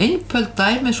taka svona einföld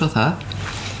dæmi eins og það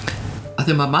að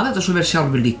þegar maður þetta svo vel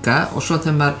sjálfur líka og svo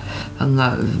þegar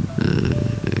maður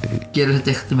gerir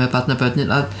þetta ekkert með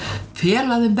barnabörnin að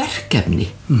fela þeim verkefni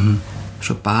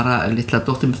svo bara litla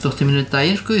dóttir mínu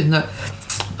daginn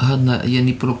ég er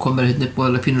nýbúin að koma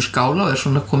búinlega fínur skála og er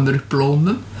svona komur upp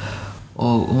blómum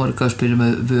og hún var ekki að spyrja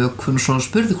með vökvun og svona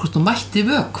spurði hvort hún mætti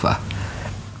vökva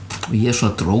og ég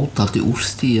svona drót aldrei úr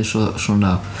því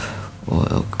svona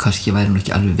og kannski væri hún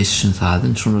ekki alveg viss það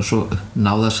en svona svo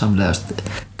náðarsamlegast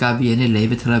gaf ég henni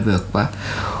leyfi til að vökva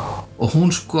og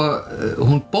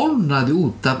hún bólnaði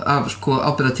út af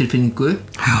ábyrgðartilfinningu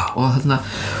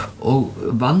og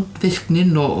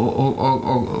vandvirknin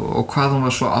og hvað hún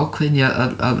var svo ákveðin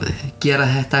að gera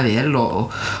þetta vel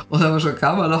og það var svo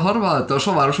gaman að horfa á þetta og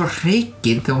svo var hún svo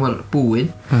hreykinn þegar hún var búin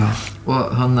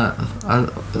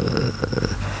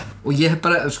og ég hef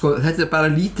bara, þetta er bara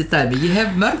lítið dæmi ég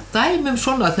hef mörg dæmi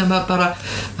svona þegar maður bara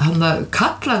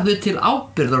kallar þau til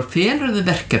ábyrgðar og felur þau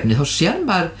verkefni þá sér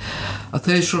maður að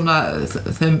þau svona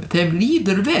þeim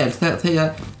líður vel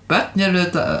þegar börn eru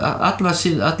þetta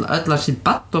allar sín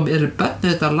barndóm eru börn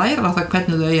þetta að læra það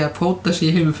hvernig þau eigi að fóta sig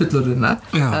í heimi fullorðinna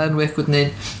það er nú einhvern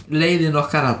veginn leiðin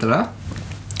okkar allra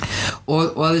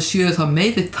og að þau séu þá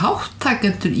meiri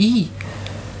þáttakendur í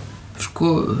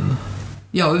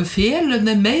við felum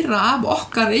þeim meira af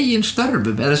okkar eigin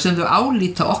störfum eða sem þau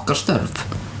álíta okkar störf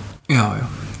já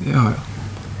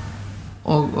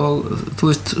og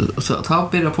þú veist þá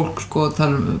byrja fólk að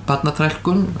tala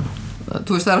barnatrælkun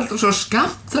þú veist það er alltaf svo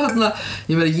skamt þarna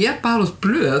ég bar út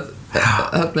blöð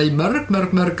þarna í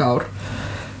mörg ár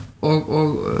og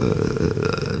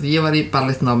ég var í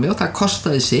ballettnámi og það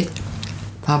kostaði sitt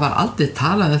það var aldrei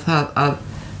talað um það að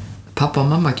pappa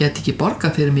og mamma geti ekki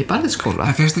borgað fyrir mig í ballettskóla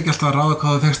en fyrst ekki alltaf að ráða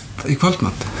hvað þú fyrst í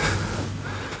kvöldmatt?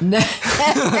 Nei,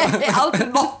 aldrei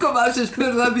nokkuð maður sem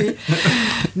spurði að mig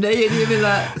nei, en ég vil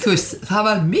að þú veist, það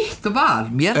var mitt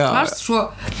val mér fannst svo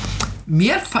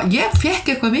ég fekk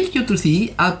eitthvað mikið út úr því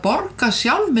að borga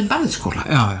sjálf minn ballettskóla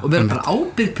og vera bara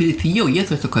ábyrg fyrir því og ég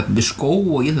þurfti að kaupa mér skó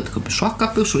og ég þurfti að kaupa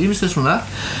sokkabuxur og ýmislegt svona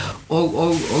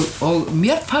og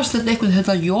mér fannst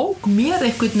þetta jók mér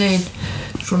einhvern veginn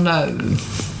svona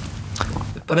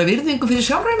bara virðingu fyrir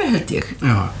sjálfræmi held ég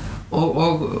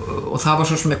og það var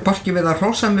svo sem ég hvorki verið að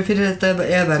hrósa mig fyrir þetta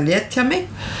eða letja mig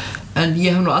en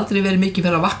ég hef nú aldrei verið mikið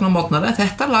fyrir að vakna á morgnana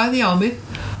þetta lagði ég á mig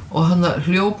og hann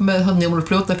hljóp með ég voru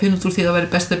fljóta að finna út úr því að það væri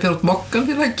best að bjóra út mokkan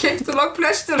því það kemur langt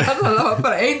flestur það var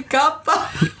bara ein gata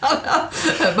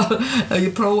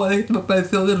ég prófaði eitt með bæði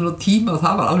þjóðirinn og tíma og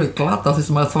það var alveg glata því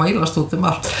sem maður þvælast út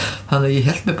allt þannig að ég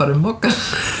held mig bara mokkan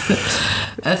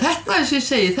en þetta eins og ég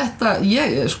segi þetta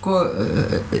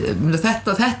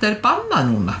er bannað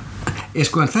núna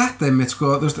en þetta er mitt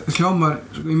þú veist hljómar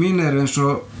í mín eru eins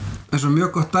og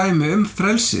mjög gott dæmi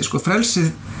frelsi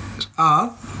frelsið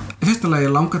að í fyrsta lagi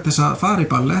langar til þess að fara í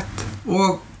ballett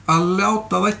og að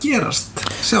láta það gerast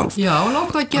sjálf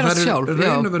láta það gerast sjálf það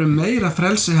raun og veru meira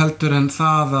frelsi heldur en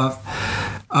það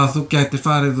að þú gætir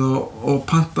farið og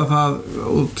panta það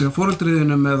út hjá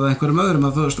foreldriðinum eða einhverjum öðrum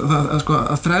að þú veist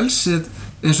að frelsið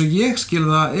eins og ég skil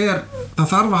það það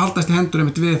þarf að haldast í hendur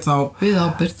einmitt við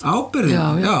ábyrgðin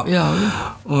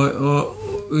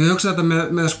og ég hugsa þetta með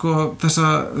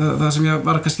það sem ég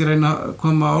var kannski að reyna að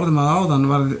koma orðum að áðan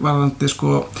varðandi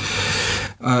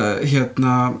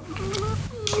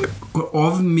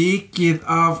of mikið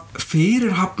af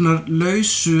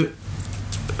fyrirhafnarlausu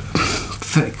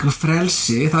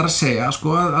frelsi þar að segja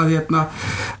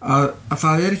að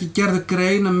það er ekki gerður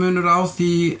greinamunur á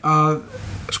því að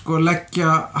sko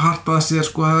leggja hart að sér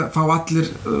sko að fá allir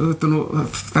þetta nú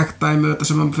þekkt dæmi þetta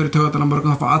sem fyrir taugarnar á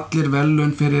morgun, það fá allir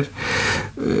velun fyrir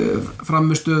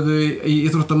framistöðu í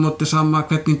íþróttamóti sama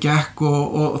hvernig gekk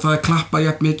og það klappa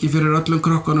jafn mikið fyrir öllum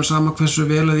krökkunum sama hversu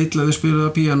vel eða illa þau spiluðu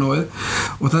á píanóið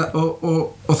og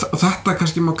þetta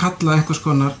kannski má kalla einhvers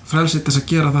konar frelsi til að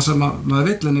gera það sem maður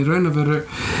vill, en í raun og veru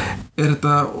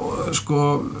þetta sko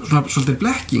svona svolítið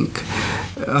blekking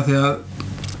af því að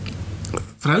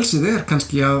frelsið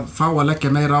kannski að fá að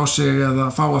leggja meira á sig eða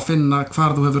fá að finna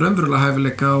hvar þú hefur raunverulega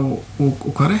hæfileika og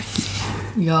hvar ekki.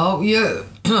 Já, ég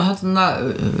svona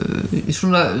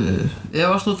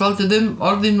efast nú dálítið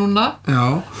orðin núna.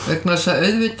 Já. Vegna þess að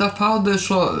auðvitað fá þau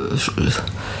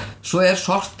svo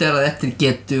sorterað eftir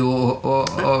getu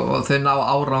og þau ná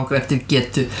árangur eftir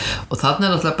getu og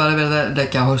þannig náttúrulega bara verið að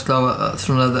leggja áherslu á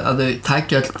svona að þau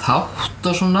tækja öll þátt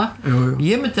og svona. Jú.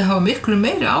 Ég myndi hafa miklu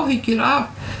meiri áhyggjur af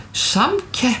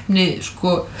samkeppni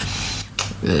sko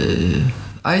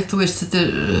þú veist, þetta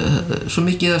svo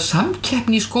mikið að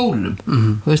samkeppni í skólum.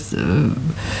 Þú veist,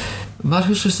 maður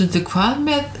hugsa stundum hvað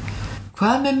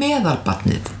með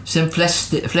meðalbarnið sem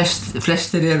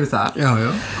flestir eru þar. Já.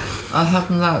 Að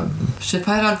þarna sem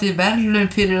fær aldrei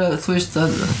verðlaun fyrir þú veist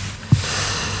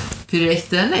fyrir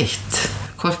eitt eða neitt,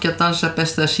 hvorki að dansa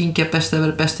best, að syngja best, að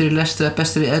vera bestur í lestri eða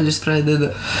bestur í eðlisfræði,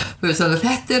 þú veist, þannig að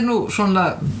þetta er nú svona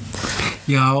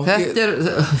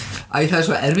það er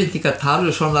svo erfitt ekki að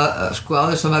tala svona sko á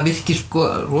þess að maður virkir sko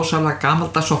rosalega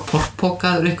gamaldags og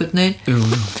forpokaður einhvern veginn.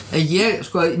 En ég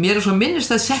sko, mér er svo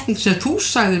minnist að setning sem þú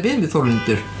sagðir við mig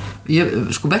Þórlindur, ég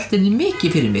sko velti henni mikið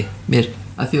fyrir mér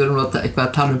að því við erum eitthvað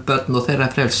að tala börn og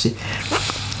þeirra frelsi.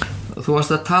 Þú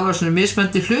varst að tala svona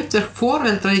mismunandi hlutverk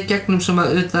foreldra í gegnum sem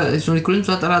að svona í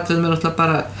grundvallaratriðum er náttúrulega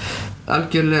bara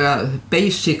algjörlega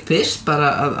basic fyrst, bara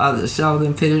að sjá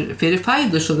þeim fyrir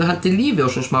fæðu svo þau haldi lífi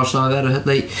og svo smá saman vera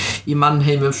hérna í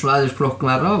mannheimum svona aðeins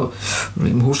flóknara og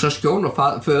húsaskjól og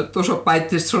föt og svo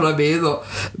bætist svona við og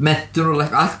menntun og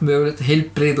allt mögulegt,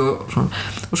 heilbrigð og svona.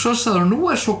 Og svo sagður nú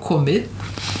er svo komið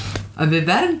að við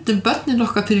verndum börnin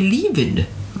okkar fyrir lífinu.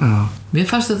 Já. Mér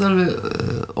fannst þetta alveg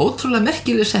ótrúlega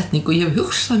merkileg setning og ég hef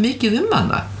hugsað mikið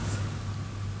hana.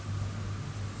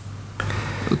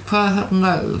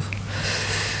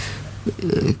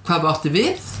 Hvað átti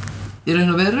við í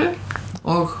raun og veru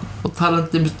og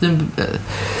talandi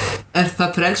er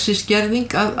það frelsisgerðing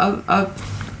að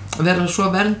vera svo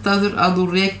verndaður að þú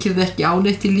rekir ekki á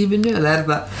neitt í lífinu, eða er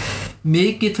það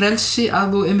mikið frelsi að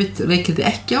þú einmitt rekir þig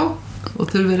ekki á og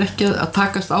þurfir ekki að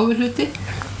takast á við hluti?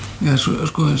 Já,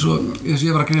 sko, eins og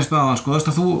ég var að grínast með aðan, sko, þess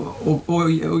að þú og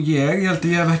ég held að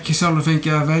ég hef ekki sjálfur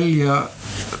fengið að velja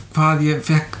hvað ég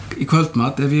fekk í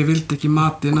kvöldmat ef ég vildi ekki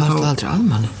matinn. Hvað er það aldrei að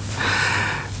manni?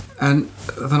 En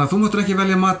þannig að þú máttir ekki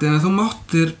velja matinn en þú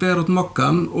máttir bera út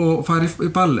mokkan og fara í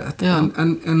ballett.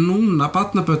 En núna,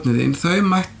 barnabörnin þín, þau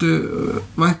mættu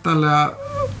væntanlega,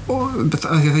 af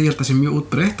því að ég held að það sé mjög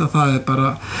útbreitt að það er bara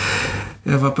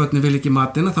ef að börnin vil ekki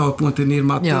matinn þá er búin til nýr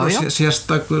matur og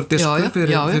sérstakur diskur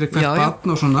fyrir hvert barn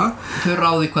og svona. Þau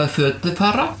ráði hvað fötu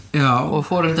fara og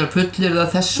foreldrar fullir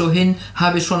að þess og hinn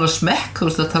hafi svona smekk, þú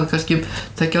veist að það kannski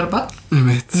 2 ára barn.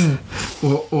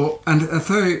 En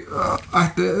þau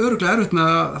ættu örugglega erfitt með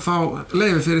að fá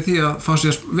leyfi fyrir því að fá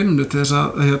sér vinnu til þess að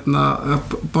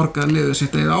borga niður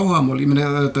sitt eigið áhugamál. Ég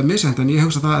meina þetta er misjænt en ég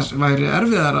hugsa að það væri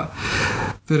erfiðara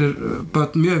fyrir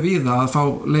börn mjög víða að fá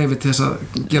leyfi til þess að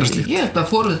gera slíkt. Ég held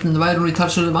að foreldrin væri nú í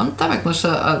talsverðum vanda vegna þess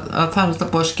að það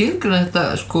er búið að skilgreina þetta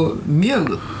sko mjög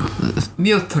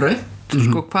þröngt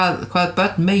sko hvað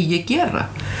börn megi gera.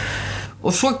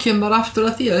 Og svo kemur aftur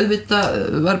að því að auðvitað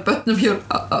var börnum hér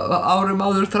árum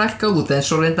áður þrækkað út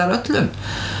eins og reyndar öllum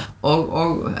og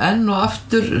enn og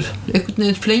aftur einhvern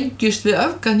veginn flengjust við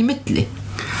öfgan í milli.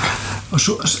 Og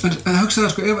svo hugsaðu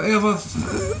sko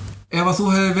ef að þú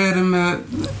hefði verið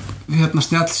með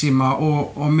snjallsíma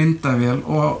og myndavél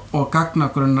og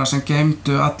gagnagrunna sem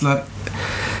geymdu allar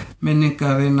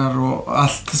minningar þínar og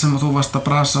allt sem þú varst að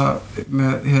brasa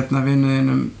með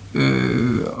vinnuðinum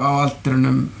á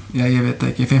aldrinum, ég veit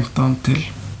ekki 15 til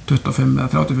 25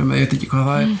 eða 35 ég veit ekki hvað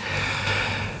það er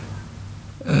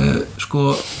sko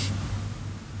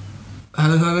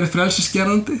hefði það verið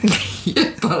frelsisgerðandi?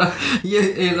 Ég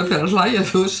eiginlega fer að hlæja þegar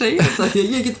þú segir þetta því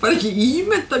ég get bara ekki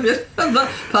ímynda mér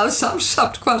það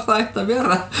samsamt hvað það ætti að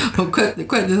vera og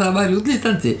hvernig það væri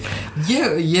útlítandi.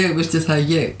 Ég veistu það,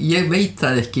 ég veit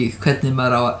það ekki hvernig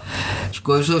maður á að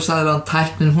sko svo sagði hann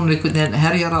tæknin hún einhvern veginn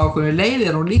herjar á okkur leið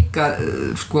er hún líka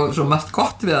sko svo margt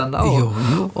gott við hana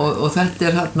og þetta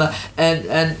er hérna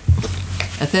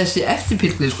en þessi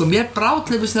eftirfylgni, sko, mér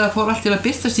brátleifist þegar það fór allt til að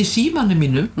birtast í símanum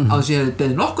mínum á þess að ég hefði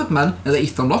beðið nokkurn mann eða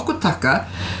ítt á nokkurn takka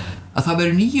að það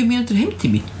veri 9 mínútur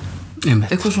heimtími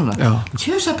eitthvað svona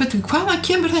betur, hvaðan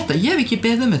kemur þetta, ég hef ekki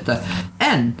beðið þetta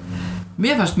en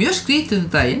mér fannst mjög skrítið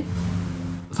daginn,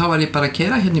 þá var ég bara að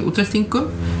keyra hérna í útræstingum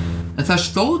en það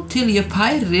stóð til ég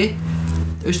færi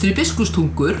austri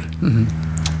Biskupstungur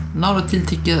nála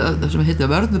tiltekið það sem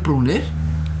heitir Vörðubrúnir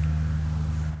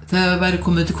þegar það væri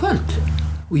komið til kvöld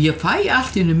og ég fæ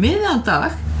allt í einu miðjan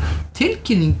dag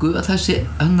tilkynningu að það sé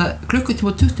klukkutími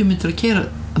og 20 mínútur að keyra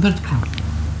að Vörðubrún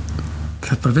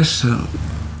það bara vissi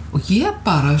og ég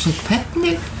bara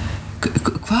hvernig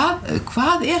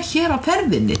hvað hér á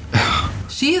ferðinni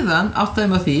síðan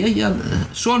áttaði mig á því að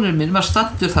sonur minn var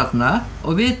staddur þarna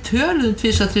og við töluðum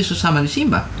tvisvar saman í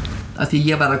síma af því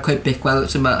ég var að kaupa eitthvað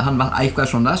sem hann var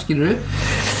eitthvað svona skilurðu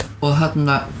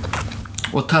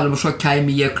og tala og svo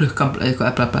kæmi ég klukkan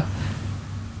eitthvað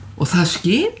og það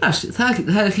skilast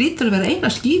það hlýtur að vera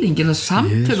eina skýringin að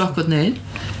samtölu okkur neginn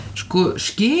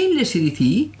skili sér í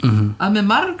því að með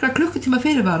margra klukkutíma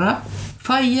fyrirvara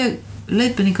fæ ég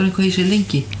leiðbendingar hvað ég sé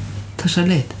lengi þessa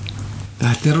leið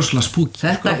þetta rosalega spooky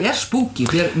þetta spooky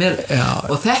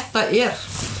og þetta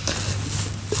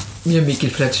mjög mikil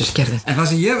frelsisgerðing en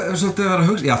það sem ég svolítið var að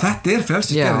hugsa þetta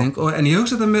frelsisgerðing en ég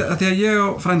hugsa þetta með að því að ég á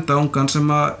frænda ungan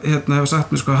sem að hefur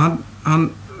sagt mér hann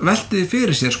veltiði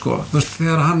fyrir sér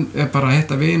þegar hann bara að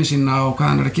hitta vini sína og hvað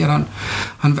hann að gera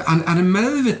hann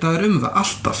meðvitaður það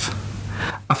alltaf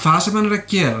að það sem hann að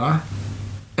gera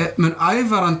mun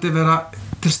ævarandi vera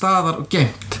til staðar og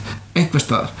geymt einhvers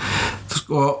staðar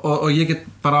og ég get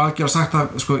bara algjörlega sagt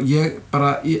að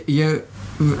ég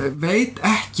veit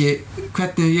ekki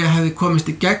hvernig ég hefði komist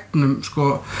í gegnum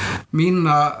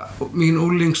mín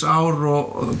úlingsár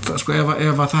og ef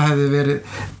að það hefði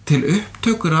verið til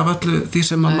upptökur af öllu því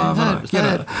sem maður var að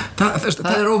gera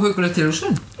það er óhugulegt til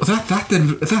og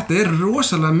þetta er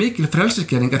rosalega mikil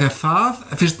frelsisgerðing því að það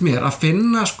finnst mér að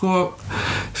finna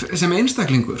sem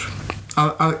einstaklingur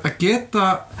að geta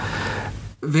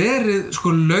verið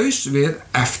laus við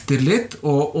eftirlit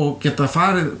og geta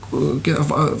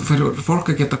fyrir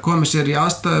fólk að geta komið sér í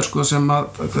aðstæður sem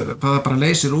að það bara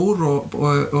leysir úr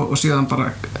og síðan bara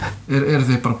eru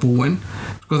þau bara búin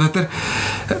þetta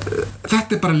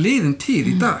er bara liðin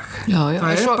tíð í dag það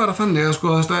er bara þannig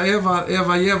að ef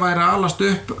að ég væri að alast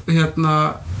upp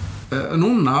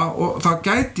núna og þá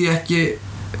gæti ég ekki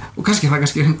og kannski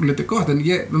einhver liti gott en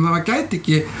maður gæti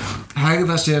ekki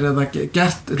hegða sér eða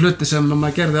gert hluti sem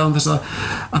maður gerði án þess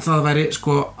að það væri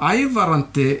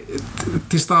ævarandi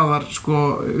til staðar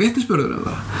vitnisburður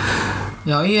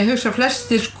það ég hugsa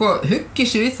flestir huggi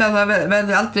sig við það að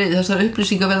verði aldrei þessar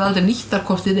upplýsingar verði aldrei nýttar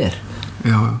hvort þið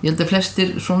ég held að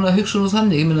flestir svona hugsa nú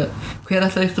þannig ég meina hver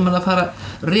ætlar eftir mann að fara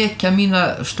að rekja mína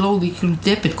slóð í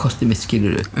debitkorti mitt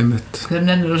skilurðu hver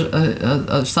nennir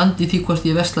að standi í því hvort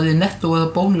ég veslaði netto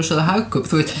eða bónus eða hagkaup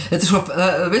þú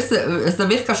veit þetta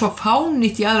virkar svo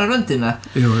fánýtt í aðra röndina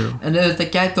en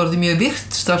þetta gæti orðið mjög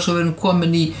virt strax og við erum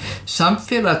komin í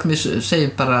samfélag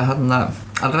segjum bara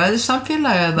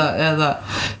alræðissamfélag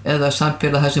eða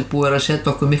samfélag þar sem búið að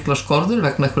setja okkur mikla skorður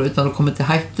vegna eitthvað utan að koma til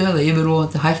hættu eða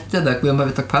yfirvofandi hættu eða hvað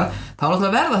maður veit hvað þá er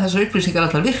alltaf verða þessar upplýsingar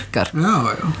alltaf virkar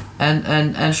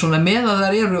en svona með að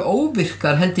þær eru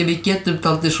óvirkar held ég við getum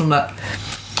dálítið svona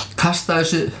kasta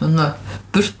þessu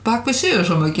burt bak við sig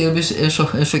eins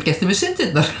og getið við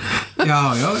syndirnar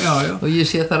og ég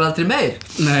sé þar aldrei meir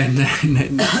Nei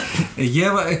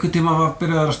ég var einhvern tíma að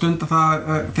byrja að stunda það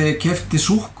þegar ég keypti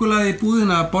súkkulaði í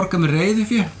búðina að borga með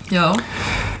reiðufé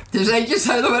til þess að ekki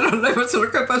sagði að vera að laupa svo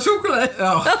að kaupa súkkulaði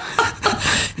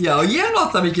ég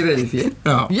nota mikið reiðufé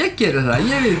ég geri það,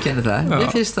 ég viðurkenni það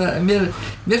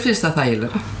mér finnst það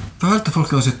þægilega þá heldur fólk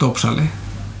að það sé dópsali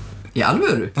í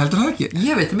alvöru? Heldur það ekki?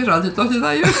 Ég veit mér aldrei dóttið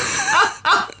það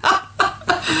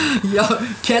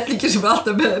kettlingin sem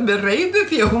alltaf með reiðu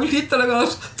því að hún hlýtur að vera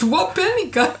 2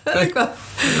 peninga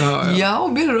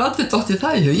mér aldrei dóttið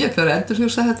það ég fyrir að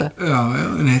endurhugsa þetta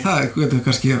nei það getur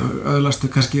kannski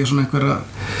öðlastu kannski svona einhverja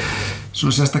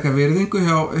svona sérstaka virðingu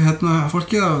hjá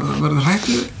fólki að verður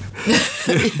hættu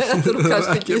þetta er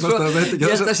kannski ekki svo ég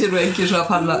held að sé nú ekki svo að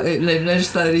fanna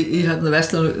neinstæðir í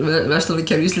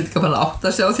Vestlunarkerfi Íslendinga að fanna átt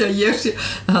að sjá því að ég sé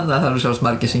þannig að það eru sjálfs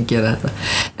margir sem gera þetta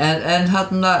en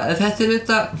þetta er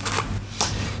þetta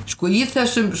í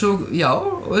þessum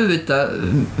auðvitað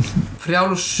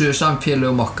frjálsu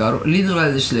samfélögum okkar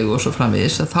lýðræðislegu og svo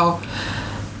framvegis að þá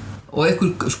og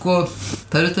einhver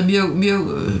það er þetta mjög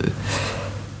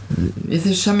í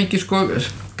þessu samhengi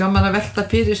gaman að velta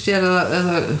fyrir sér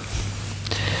eða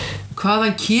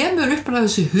hvaðan kemur upp að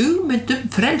þessi hugmynd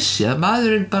frelsi að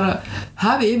maðurinn bara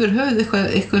hafi yfir höfuð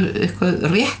eitthvað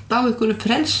rétt á einhverju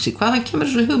frelsi hvaðan kemur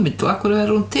þessi hugmynd og akkur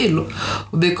er hún til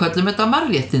og við kallum þetta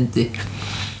mannréttindi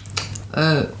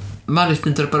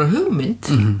mannréttindi bara hugmynd.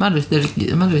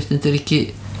 Mannréttindi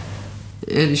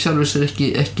er í sjálfu sér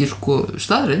ekki sko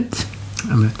staðreynd.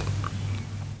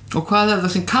 Og hvað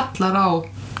það sem kallar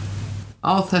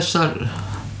á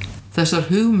þessar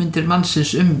hugmyndir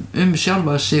mannsins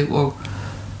sjálfa sig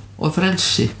og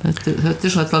frelsi. Þetta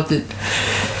svona alltaf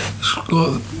sko,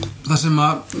 það sem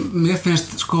að mér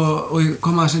finnst sko, og ég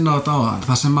kom aðeins inn á þetta áðan,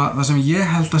 það sem ég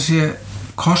held að sé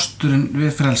kosturinn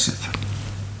við frelsið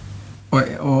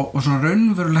og svona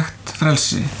raunverulegt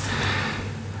frelsi,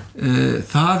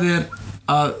 það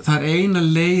er eina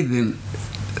leiðin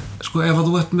sko, ef að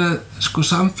þú ert með sko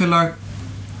samfélag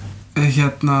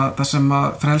það sem að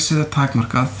frelsið er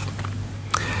takmarkað,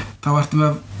 þá ertu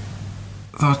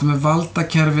með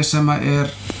valdakerfi sem að er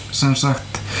sem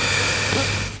sagt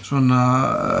svona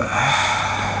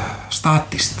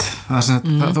statist.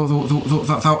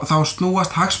 Þá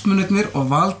snúast hagsmunirnir og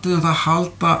valdið það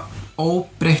halda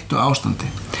óbreyttu ástandi.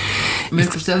 Mér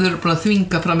finnst að þau eru búin að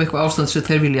þvinga fram eitthvað ástand sem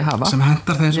þeir vilja hafa. Sem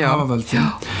hentar þeim sem hafa völdin.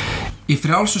 Í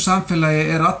frjálsu samfélagi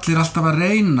er allir alltaf að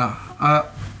reyna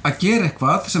að gera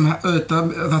eitthvað sem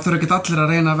auðvitað, það þurfa ekki allir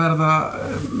að reyna að verða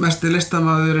mesti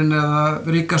listamaðurinn eða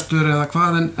ríkastur eða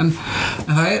hvað en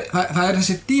það er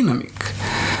þessi dýnamík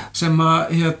sem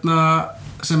að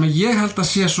ég held að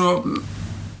sé svo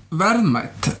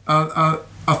verðmætt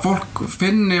að fólk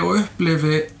finni og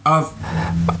upplifi að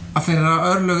þeirra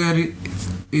örlög er í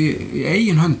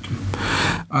eigin höndum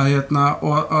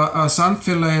og að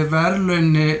samfélagi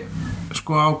verðlauni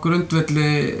sko á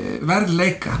grundvelli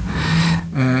verðleika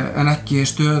en ekki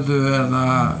stöðu eða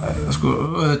sko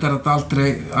auðvitað er þetta aldrei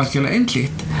algjörlega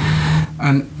einhlítt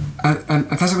en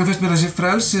þess vegna finnst mér þessi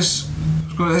frelsis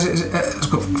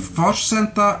sko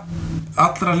forsenda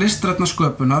allra listrænnar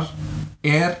sköpunar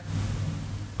er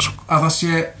að það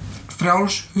sé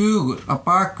frjáls hugur á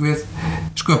bakvið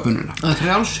sköpunina.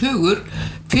 Frjáls hugur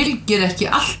fylgir ekki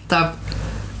alltaf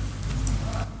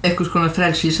einhvers konar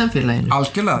frelsi í samfélaginu.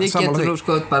 Algjörlega, við getum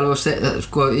sko bara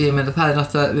ég meina það er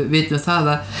náttúrulega, við vitum það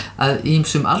að í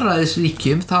ýmsum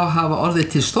alræðisríkjum þá hafa orðið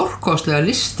til stórkostlega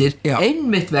listir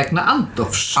einmitt vegna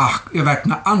andofs.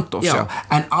 Vegna andofs, já.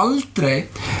 En aldrei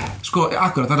sko,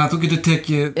 akkurat, þannig að þú getur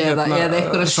tekið eða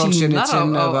einhverja sínar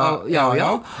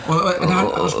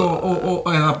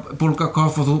eða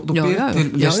Bulgakov og þú býr til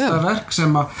listaverk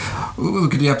sem að þú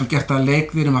getur jafnvel gert að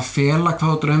leikvírum að fela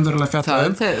hvað þú raunverulega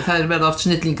fjalla það er verið oft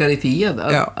snillingar í því að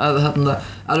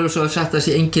alveg svo að sagt að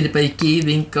sé einkenni bæði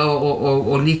gyðinga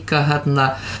og líka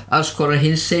alls konar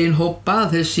hinsegin hópa,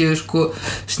 þeir séu sko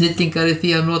snillingar í því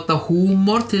að nota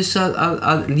húmor til þess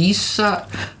að lýsa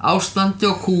ástandi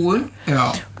og kúgun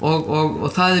og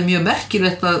það er mjög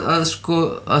merkilegt að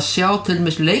sjá til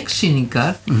dæmis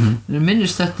leiksýningar. Við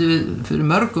minnist þetta fyrir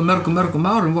mörgum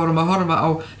árum vorum að horfa á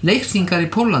leiksýningar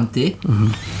í Pólandi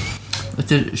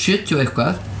þetta er 70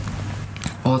 eitthvað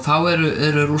og þá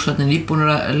eru Rússarnir nýbúnir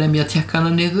að lemja Tékkana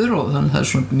niður og þannig það er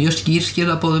svona mjög skýr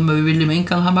skilaboðum að við viljum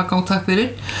engan hamagang takk fyrir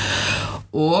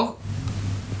og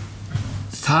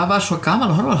það var svo gaman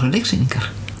að horfa á þessar leiksýningar.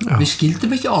 Við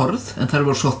skildum ekki orð en það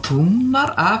voru svo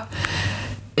trúnar af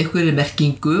einhverju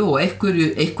merkingu og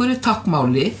einhverju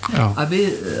tákmáli að við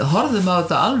horfðum á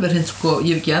þetta alveg hreint sko,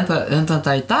 ég hef ekki enda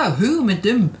þetta í dag hugmynd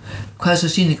hvað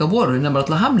þessar sýningar voru nema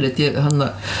alltaf Hamlet ég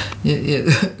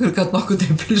gat nokkuð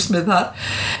til fylgst með þar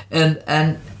en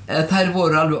þær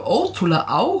voru alveg ótrúlega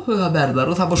áhugaverðar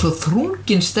og það var svo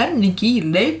þrungin stemning í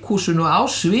leikhúsinu og á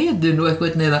sviðinu og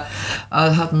eitthvað að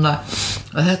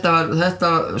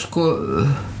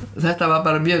þetta var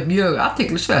bara mjög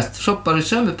athyglisvert svo bara í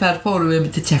sömu ferð fórum við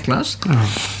til Tékklands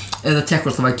eða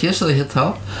Tékkóslóvakíu svo það hétt þá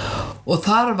og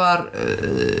þar var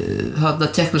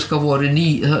tékkneska voru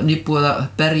nýbúið að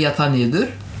berja það niður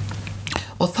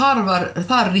og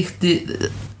þar ríkti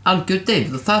algjör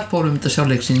deyfð og þar fórum við að sjá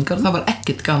leiksýningar og það var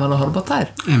ekkert gaman að horfa á þær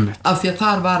af því að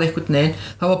þar var einhvern veginn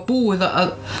það var búið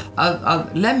að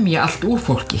lemja allt úr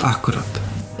fólki. Akkurat.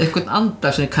 Einhvern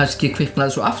andar sem kannski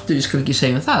kviknaði svo aftur, ég skal ekki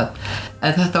segja það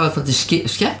en þetta var þetta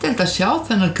skemmtilegt að sjá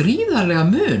þennan gríðarlega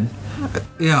mun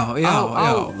á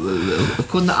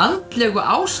andlegu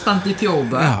ástandi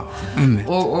þjóða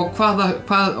og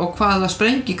hvaða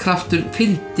sprengikraftur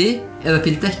fylgdi eða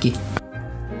fylgdi ekki.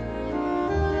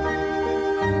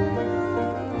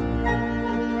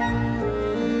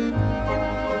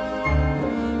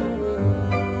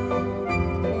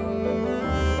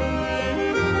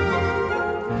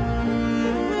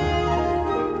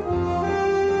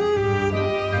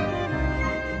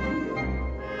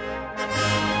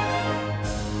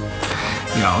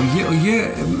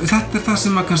 Þetta er það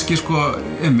sem að kannski sko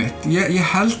einmitt, ég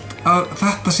held að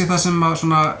þetta sé það sem að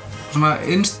svona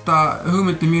innsta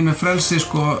hugmyndi mínu frelsi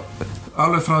sko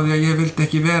alveg frá því að ég vildi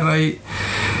ekki vera í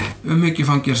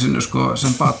umhyggjufangelsi sko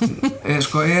sem barn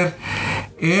sko er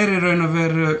í raun og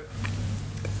veru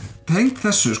tengt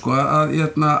þessu sko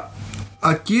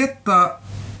að geta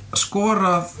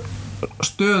skorað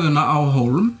stöðuna á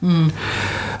hólm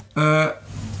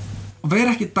og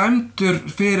vera ekki dæmdur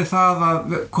fyrir það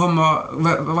að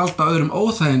valda öðrum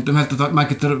óþægindum heldur það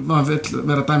maður vill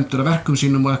vera dæmdur af verkum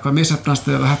sínum og eitthvað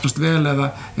misheppnast eða heppnast vel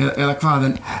eða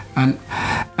hvað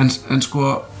en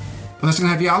sko þess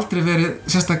vegna hef ég aldrei verið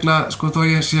sérstaklega sko þó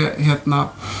ég sé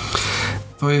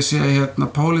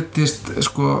pólitískt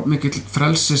sko mikill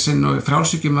frelsisinn og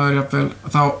frjálshyggjumaður jafnvel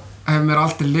þá hef mér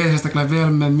aldrei liðið sérstaklega vel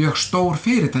með mjög stór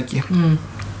fyrirtæki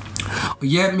og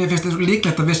mér finnst þetta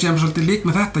líklegt að við séum svolítið lík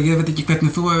með þetta ég veit ekki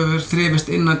hvernig þú hefur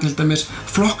þrifist innan til dæmis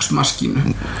flokksmaskínu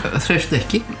þrifst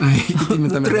ekki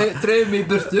dreif mig í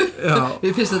burtu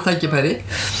við fyrsta tækifæri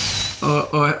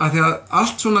og að því að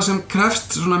allt svona sem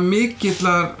krefst svona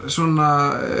mikillar svona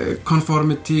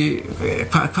conformity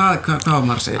hvað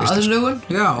maður segir aðlögun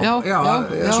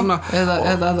svona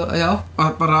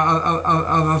að bara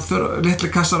að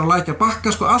litli kassar og lækjar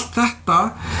bakka sko allt þetta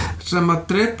sem að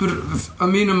drepur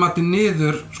að mínum mati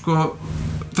niður sko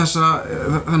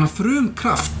þennan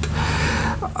frumkraft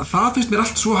það finnst mér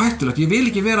allt svo hættulegt ég vil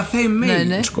ekki vera þeim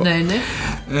megin sko.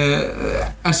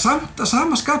 En samt að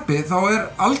sama skapi þá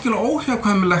algjörlega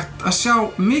óhjákvæmilegt að sjá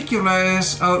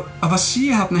mikilvægis að það sé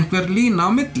hérna einhver lína á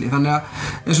milli þannig að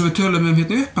eins og við tölum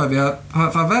hérna upphafi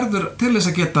að það verður til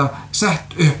þess að geta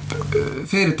sett upp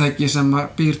fyrirtæki sem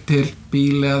býr til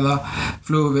bíl eða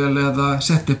flugvél eða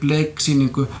sett upp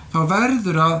leiksýningu þá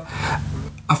verður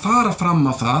að fara fram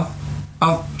á það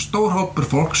að stór hópur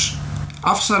fólks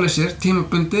afsali sér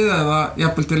tímabundið eða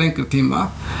jafnvel til lengri tíma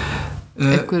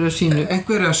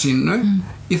einhverju sínu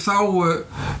í þágu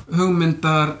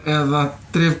hugmyndar eða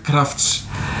drifkrafts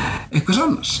einhvers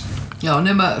annars Já,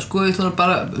 nema, sko, ég ætla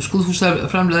bara þú sagði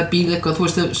framleiða bíl eitthvað þú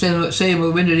veist, segjum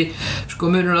og vinnur í sko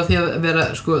munur á því að vera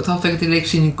sko þátttakandi í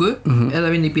leiksýningu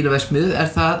eða vinna í bílaverksmiðju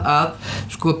það að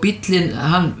sko bíllinn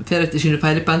hann fer eftir sínu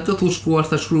færibandi og þú skrúar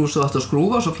það skrúfur svo aftur að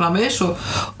skrúfa og svo framvegis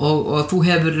og þú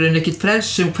hefur ekkert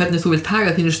frelsi hvernig þú vilt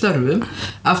taka þínu störfum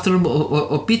aftur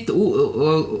og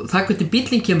það hvernig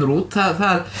bíllinn kemur út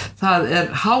það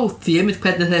háð því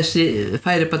hvernig þessi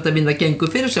færibanda gengur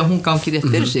fyrir sig og hún gangi rétt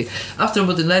fyrir sig aftur á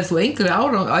móti nær þú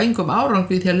engum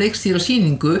árangri því að leikstýra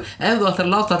sýningu ef þú ætlar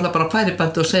að láta allar bara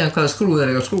færibandi og segja hvaða skrúð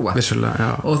að skrúfa vissulega,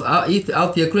 og á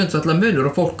því að grundvallar munur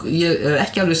og fólk, ég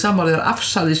ekki alveg sammála að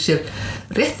afsali sér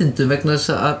réttindum vegna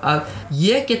þess að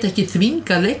ég get ekki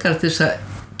þvingað leikara til þess að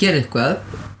gera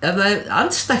eitthvað ef það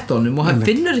andstætt honum og hann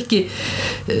finnur ekki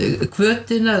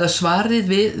hvötina eða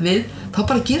svarið við þá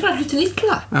bara gera hlutin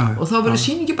illa og þá verður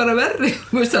sýningi bara verri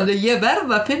þannig ég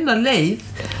verð að finna leið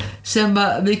sem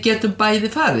við getum bæði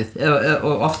farið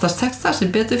og oftast tekst það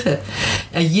sem betur fer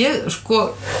en ég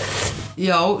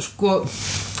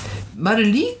maður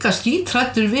líka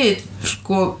skítrættur við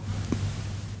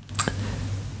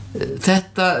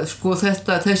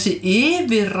þessi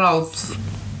yfirráð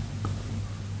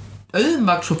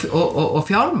auðmaks og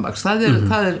fjármaks það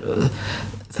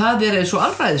eins og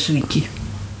alræðisríki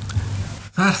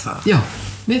það já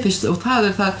mér finnst og það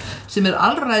það sem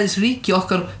alræðisríki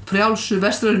okkar frjálsu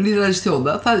vestrænu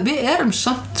lýðræðisþjóða við erum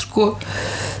samt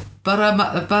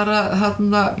bara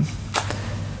þarna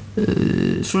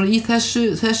svona í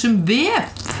þessum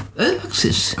vef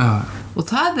auðmaksins og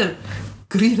það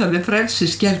gríðarleg frelsi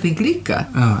skerðing líka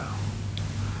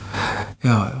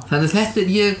já. Þannig þetta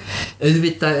ég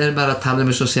auðvitað bara að tala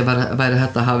eins og sem væri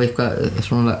þetta að hafa eitthvað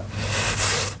svona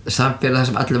samfélag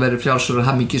sem allir verður frjálsur og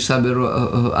hamingjusamur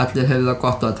og allir hefur það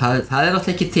gott og það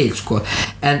náttúrulega ekki til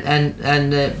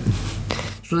en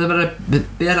svona það verður að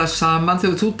bera saman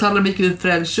þegar þú talar mikið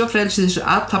frelsi og frelsi þessu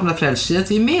athafna frelsi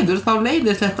því miður þá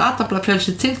leiðir þetta athafna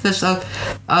frelsi til þess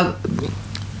að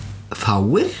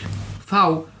fáir fá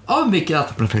of mikið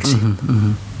athafna frelsi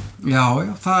Já,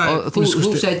 það og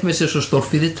þú segir með sér svo stór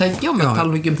fyrirtæki og maður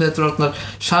tala mikið þetta orðnar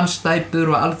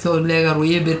samstæpur og alþjóðlegar og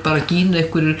yfir bara gína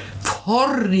einhverjir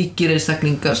forríkir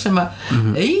einstaklingar sem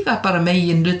eiga bara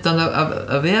megin utan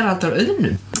að vera alltaf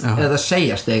auðnum eða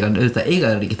segjast eiga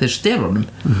það ekki þeir stelunum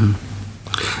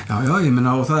Já, ég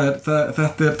meina og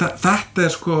þetta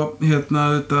sko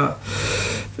þetta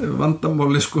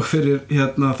vandamáli sko fyrir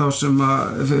þá sem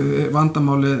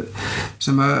vandamáli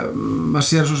sem maður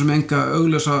sér svo sem enga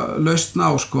augljósa lausn á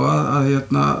sko að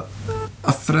ég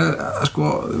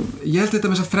held þetta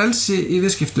með þess að frelsi í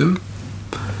viðskiptum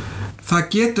það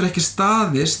getur ekki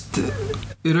staðist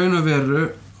í raun og veru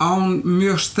án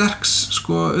mjög sterks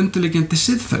sko undirliggjandi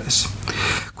siðferðis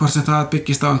hvort sem það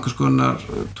byggist á einhvers konar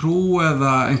trú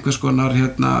eða einhvers konar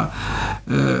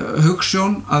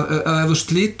hugsjón að ef þú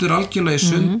slítur algjörlega í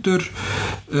sundur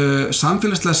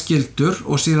samfélagslega skyldur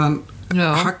og síðan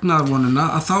hagnaðarvonina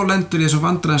að þá lendur í þessum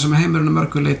vandræðum sem heimurinn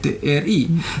mörguleiti í.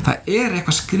 Það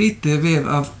eitthvað skrítið við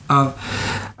að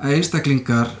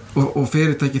einstaklingar og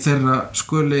fyrirtæki þeirra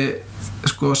skuli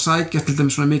sækja til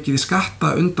þeim svona mikið í skatta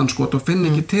undanskot og finna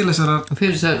ekki til þessar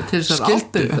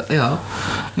skyldu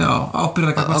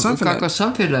ábyrgðar gagnvart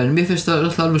samfélaginu. Mér finnst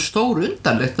það alveg stór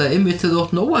undarlegt að einmitt þú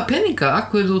átt nóga peninga af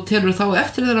hverju þú telur þá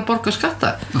eftir þeirra að borga skatta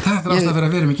og það alltaf verið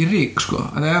að vera mikið rík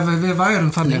en ef við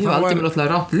værum þannig ég var aldrei mér alltaf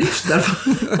rátt lífstarf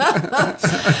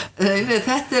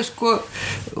þetta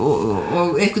og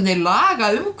einhvern veginn laga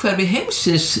umhverfi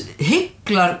heimsins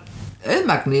hyglar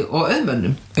auðmagni og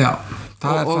auðmönnum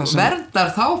og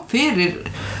verndar þá fyrir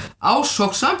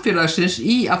ásókn samfélagsins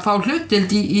í að fá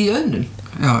hlutdeild í auðnum.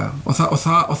 Og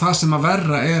það sem að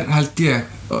verra held ég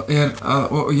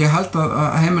og ég held að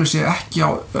heimurinn sé ekki á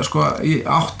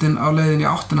leiðin í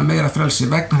áttina meira frelsi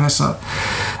vegna þess að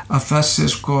þessi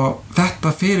þetta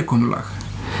fyrirkomulag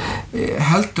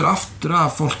heldur aftur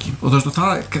af fólki og þú veist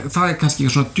það kannski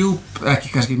svona djúp, ekki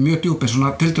kannski mjög djúp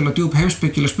svona tiltölulega djúp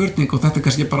heimspekileg spurning og þetta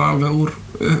kannski bara alveg úr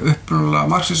upprunalega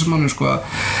marxismanum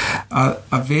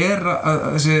að vera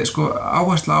þessi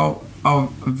áhersla á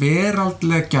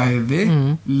veraldleg gæði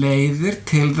leiðir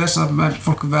til þess að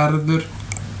fólk verður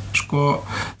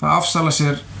það afsala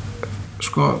sér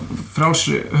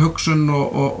frelsi hugsun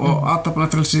og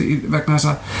athafnafrelsi vegna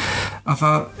þess að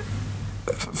það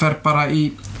fer bara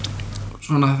í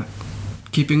svona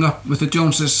keeping up with the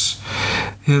Joneses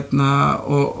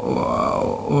og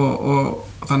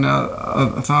þannig að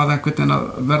það einhvern veginn að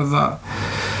verða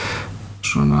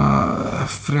svona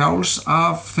frjáls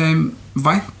af þeim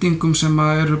væntingum sem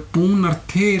eru búnar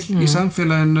til í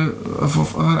samfélaginu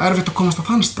það erfitt að komast á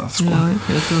þann stað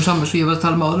þetta saman svo ég var að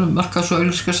tala áður markaðs- og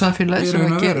auglýsingar samfélagi sem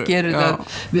gerir það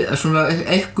svona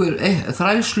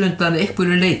þrælslundan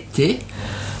einhverju leyti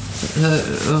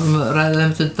ræða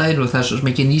daginn og það svo sem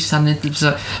ekki nýsannindi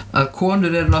að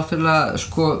konur eru náttúrulega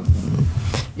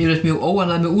yfirleitt mjög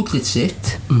óanægð með útlit sitt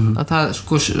að það,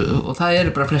 og það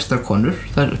eru bara flestar konur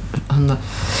það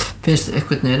finnst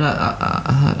einhvern veginn að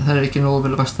það ekki nógu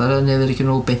vel vastaðar eða nefnir ekki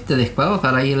nógu beint eða eitthvað og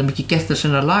það eiginlega mikið gert að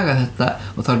sinna að laga þetta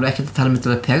og þá erum við ekki að tala um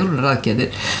pegrunar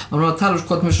aðgerðir og nú að tala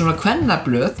með svona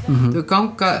kvennablöð þau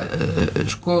ganga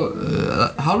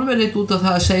hálfveginn út af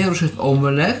það að segja og sért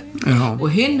ómöguleg og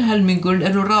hinn helmingurinn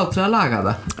er nú ráð til að laga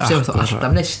það sem þá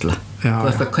alltaf neysla þú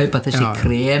þarft að kaupa þessi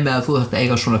krem eða þú þarft að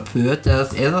eiga svona föt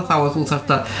eða þá að þú þarft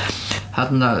að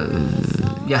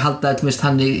halda eitthvað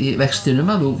þannig í vextinum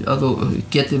að þú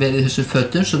geti verið í þessum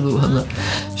fötum sem þú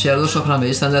sér þú svo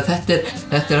framvegis þannig að þetta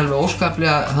er alveg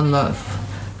óskaplega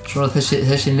svona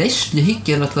þessi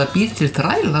neysluhyggja náttúrulega býr til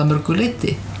þræl að mörgu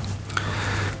leyti.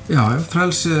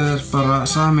 Frelsi er bara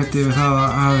samheiti við það að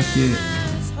hafa ekki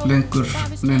lengur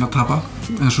neina að tapa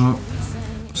eins og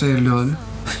segir ljóðinu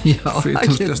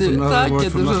freedom's just another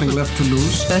word for nothing left to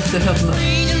lose þetta er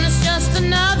freedom is just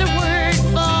another word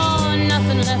for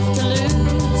nothing left to lose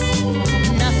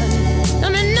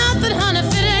nothing honey if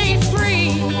it ain't free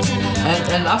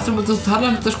en aftur þú tala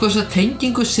þetta þessa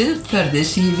tengingu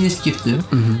siðferðis í viðskiptum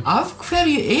af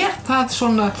hverju það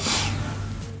svona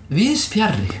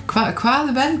víðsfjarri hvað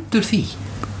veldur því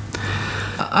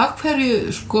af hverju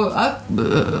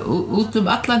út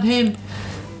allan heim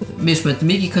mismöndi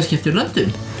mikið kannski eftir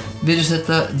löndum virðist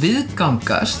þetta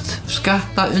viðgangast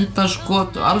skatta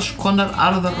undanskot og alls konar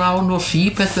arðrán og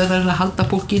sífellt verða að halda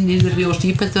fólki niðri og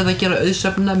sífellt verða að gera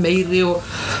auðsöfna meiri og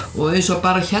eins og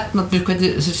bara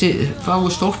hvernig þessi fáu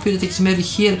stórfyrirtæki sem eru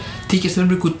hér þykjast vera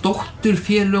mjög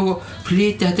dótturfélög og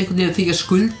flytja þetta einhvern veginn þykja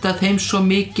skulda þeim svo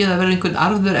mikið að vera einhvern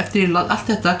arður eftir í land allt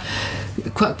þetta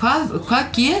hvað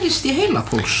gerist í heila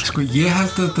fólks? Ég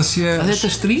held að þetta sé að þetta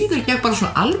stríður gegn bara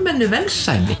svona almennu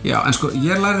velsæmi en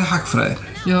ég lærði hagfræði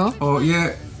og ég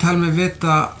tel mig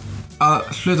vita að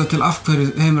hluta til af hverju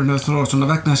heimurinn hefur þróast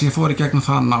svona vegna þess að ég fór í gegnum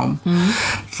það nám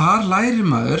þar lærir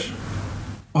maður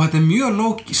og þetta er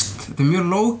mjög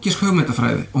lógísk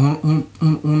hugmyndafræði og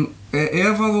hún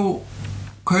ef að þú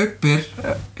kaupir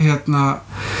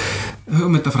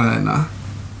hugmyndafræðina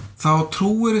þá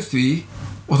trúir því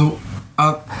og þú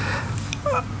að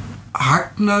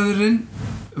hagnaðurinn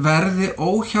verði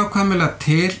óhjákvæmilega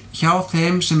til hjá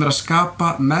þeim sem að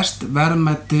skapa mest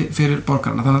verðmæti fyrir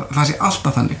borgarana þannig að það sé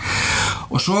alltaf þannig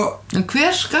og svo en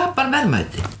hver skapar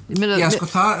verðmæti? Það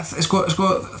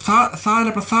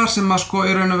er bara þar sem að í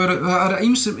raun og veru það er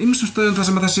ýmsum stöðum þar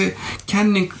sem að þessi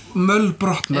kenning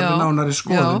mölbrotnar við nánari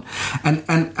skoðun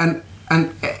en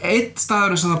einn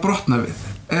staðurinn sem það brotnar við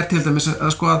til dæmis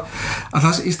að sko að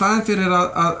það í staðinn fyrir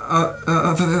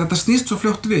að þetta snýst svo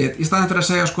fljótt við í staðinn fyrir að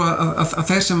segja sko að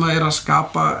þeir sem að að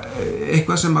skapa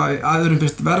eitthvað sem að öðrum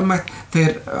finnst verðmætt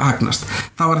þeir hagnast.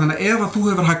 Þá þannig að ef að þú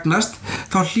hefur hagnast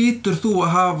þá hlýtur þú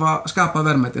að hafa skapað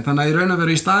verðmæti. Þannig að í raun og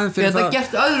veru í staðinn fyrir það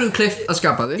gert öðrum kleift að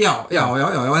skapa þig. Já,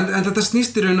 en þetta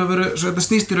snýst í raun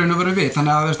og veru við.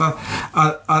 Þannig að veist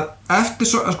að eftir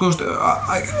svo sko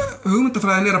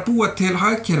hugmyndafræðin að búa til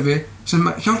hagkerfi sem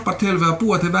hjálpar til við að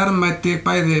búa til verðmæti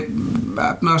bæði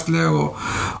efnahagsleg og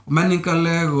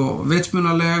menningarleg og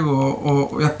vitsmunaleg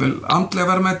og jafnvel andleg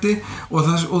verðmæti og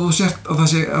þú sért að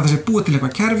það sé búið til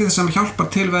eitthvað kerfi sem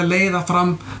hjálpar til við að leiða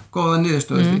fram góða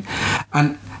niðurstöðu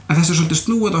en þessi svolítið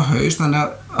snúið á haus þannig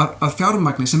að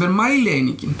fjármagni sem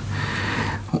mælieiningin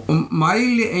og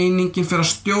mælieiningin fyrir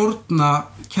að stjórna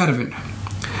kerfinu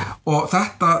og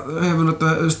þetta hefur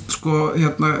sko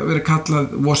verið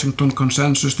kallað Washington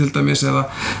Consensus til dæmis eða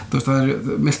það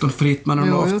Milton Friedman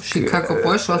og Chicago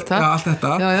Boys og allt það. Allt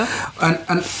þetta.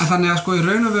 En þannig að sko í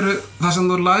raun og veru það sem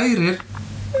þú lærið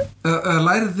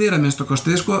þér að minnsta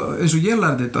kosti sko eins og ég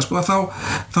lærði þetta sko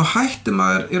þá hætti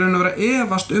maður í raun og veru að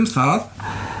efast það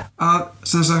að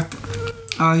sem sagt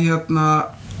að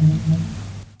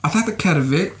þetta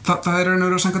kerfi það er raun og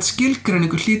veru samkvæmt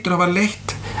skilgreiningu hlýtur að hafa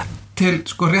leitt til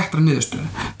sko réttra niðurstöðu.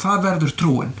 Það verður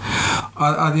trúin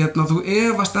að þú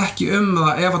efast ekki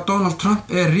það ef að Donald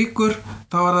Trump er ríkur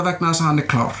þá er það vegna þess að hann er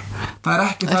klár. Það er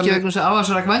ekki vegna þess að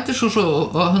ávarsara kvæntisús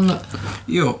og hann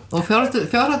og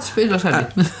fjárhættisspil og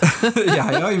særði. Já,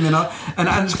 ég meina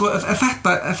en sko þetta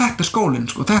er skólinn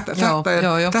sko. Þetta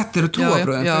eru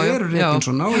trúarbröðin. Það eru reikin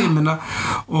svona og ég meina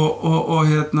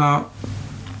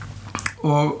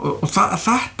og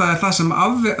þetta er það sem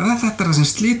þetta er það sem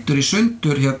slítur í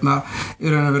sundur í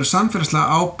raun að vera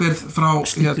samfélagslega ábyrgð frá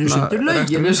slítur í sundur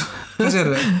lögin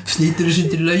slítur í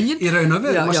sundur lögin í raun og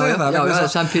vera, maður segja það það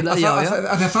er samfélag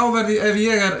að þá verði, ef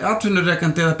ég er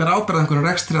atvinnurekandi eða bera ábyrgð einhverju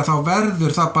rekstri þá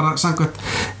verður það bara samkvæmt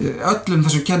öllum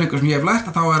þessum kenningum sem ég hef lært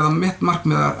að þá er það mitt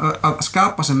markmið að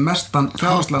skapa sem mestan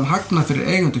fjárhagslegan hagnað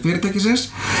fyrir eigendur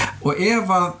fyrirtækisins og ef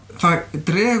að það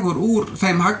dregur úr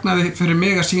þeim hagnaði fyrir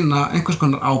mig að sýna einhvers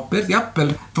konar ábyrgð,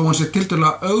 jafnvel þó hann sé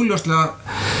tiltölulega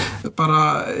augljóslega bara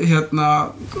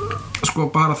sko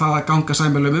bara það að ganga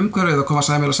sæmilega umhverfið eða koma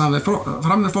sæmilega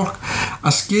fram við fólk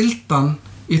að skyldan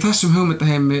í þessum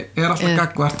hugmyndaheimi er alltaf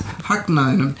gagnvart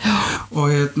hagnaðinum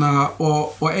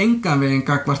og engan veginn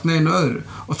gagnvart neinu öðru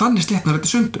og þannig slitnar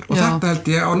þetta sundur og þetta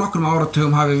held ég á nokkrum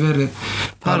áratugum hafi verið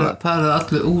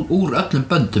farið úr öllum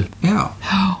böndum. Já,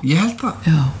 ég held það.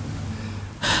 Já.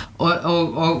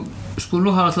 Og sko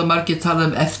nú hafa alltaf margir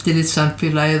talað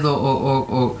eftirlitssamfélagið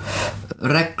og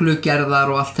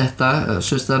reglugerðar og allt þetta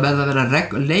það verða að vera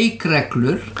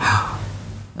leikreglur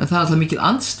en það er alltaf mikil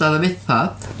andstæða við það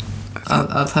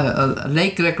að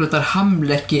leikreglurnar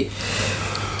hamla ekki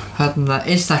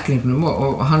einstaklingnum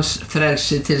og hans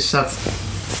frelsi til þess að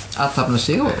athafna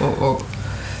sig og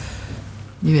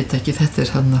ég veit ekki þetta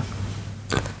er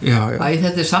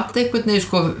þetta er samt einhvern veginn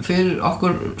sko fyrir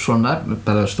okkur svona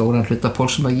bara stóran hluta pól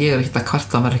sem að ég ekkert að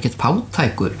kvarta maður ekkert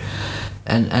pátækur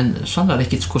en svona er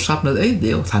ekkert sko safnað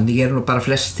auði og þannig nú bara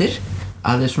flestir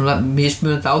að þeir svona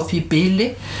mismunandi á því bili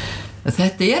en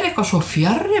þetta er eitthvað svo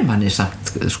fjarri manni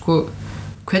samt sko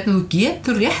hvernig þú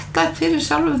getur réttað fyrir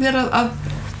sjálfum þér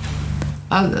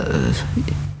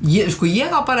ég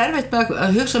á bara erfitt með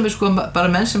að hugsa mig sko bara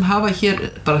menn sem hafa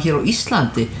bara hér á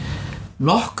Íslandi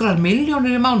nokkrar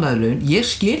milljónir í mánaðarlaun ég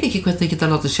skil ekki hvernig þeir geta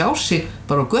látið sjá sig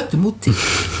bara á götum úti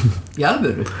í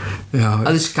alvöru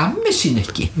að þeir skammi sín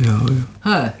ekki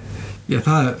það er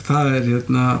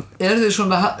eru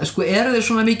þeir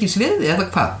svona mikils virði eða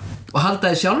hvað og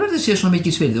halda þeir sjálfur þeir sé svona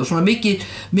mikils virði og svona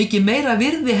mikið meira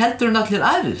virði heldur en allir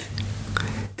aðrir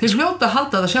til hljóta að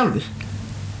halda það sjálfur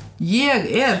ég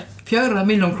er 4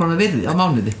 milljón króna virði á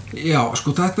mánuði. Já,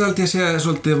 sko þetta held ég að sé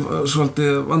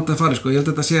svolítið vandað fari sko,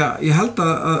 ég held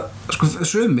að sko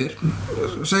sumir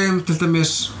segjum til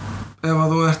dæmis ef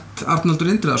að þú ert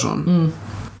Arnaldur Indriðason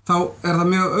þá er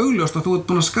það mjög augljóst að þú ert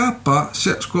búin að skapa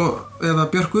sko, eða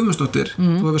Björk Guðmundsdóttir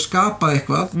þú hefur skapað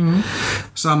eitthvað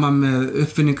saman með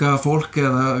uppfinninga fólk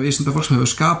eða vísinda fólk sem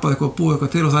hefur skapað eitthvað og búið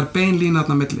eitthvað til og það er bein lína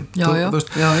þarna á milli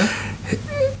já.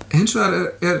 Hins vegar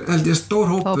er held ég stór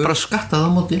hópur það var bara skattað á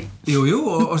móti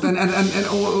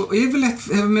og yfirleitt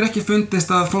hefur mér ekki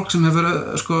fundist að fólk sem hefur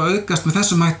sko auðgast með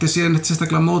þessum hætti sé neitt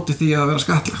sérstaklega móti því að vera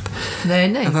skattlagt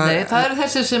nei, það eru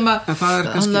þessi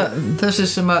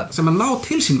sem að ná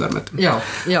til sín verðmætum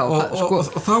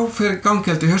og þá fer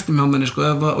gangheld í höstum hjá manni sko,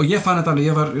 og ég fann þetta alveg,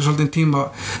 ég var í svolítinn tíma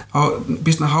á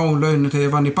býsna háum launum þegar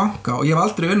ég vann í banka og ég hef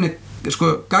aldrei unnið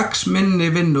sko gagnsminni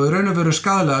vinnu og í raun og veru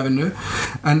skaðlega vinnu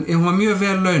en hún var mjög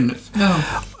vel launuð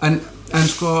en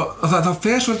sko það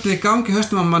fer svolítið í gangi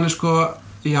haustum að manni sko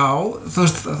já, þú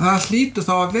veist, það hlýtur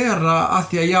þá að vera að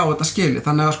því að já, þetta skilji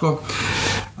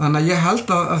þannig að ég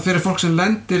held að fyrir fólk sem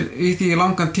lendir í því í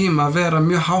langan tíma að vera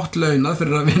mjög hátt launað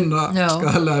fyrir að vinna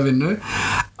skaðlega vinnu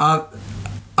að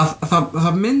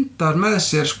það myndar með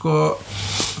sér sko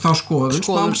þá skoðun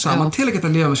smám saman til að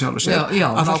geta lífa með sjálfu sér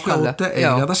að það hljóti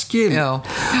eiga það skilji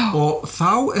og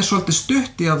þá svolítið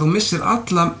stutt í að þú missir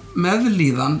alla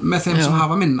meðlíðan með þeim sem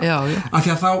hafa minna af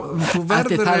því að þá þú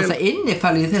verður það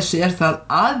innifalið í þessu það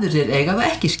aðrir eiga það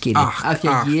ekki skilji af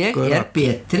því að ég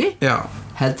betri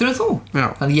heldur en þú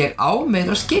þannig ég á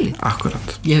meira skilji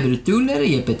ég hef verið duglegri,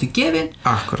 ég betur gefin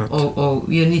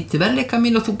og ég nýtti verleika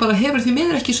mín og þú bara hefur því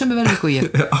miður ekki sömu verleika og ég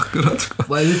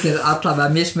og þetta allavega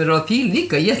mismur á því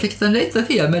líka ég ætla ekki að neita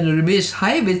því að menn eru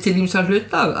mishæfir til ýmsa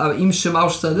hluta af ýmsum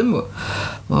ástæðum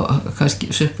og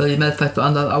kannski sumpaði meðfætt og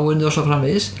annað áunni og svo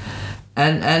framvegis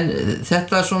en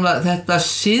þetta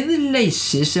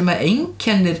siðleysi sem að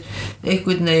einkennir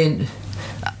einhvern veginn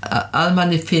að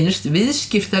manni finnst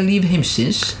viðskiptalíf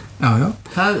heimsins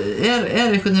það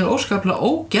einhvern veginn óskaplega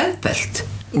ógeðfellt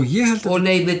og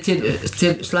leiðir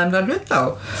til slæmra hluta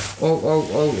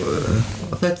og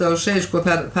þetta að segja sko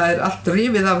það allt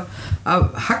rifið af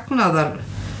hagnaðar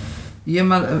ég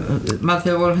man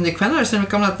þegar voru henni kvennar sem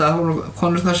við gamla þetta voru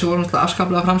konur þar sem voru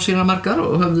afskaplega framsýna margar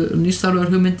og höfðu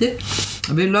nýstarlegar hugmyndir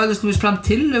við lögðumst fram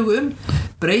tillögu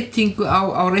breytingu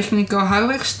á reikninga og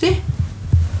hagvexti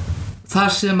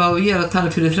þar sem að ég að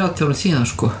tala fyrir 30 ára síðan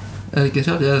sko eða ekki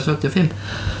 30 eða 35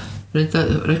 reynda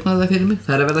að reikna það fyrir mig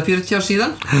það að verða 40 ára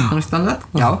síðan þannig standard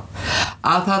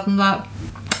að þarna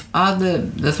að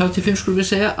 35 skulum við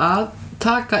segja að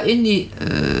taka inn í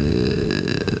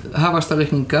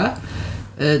hagvaxtarreikninga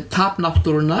tap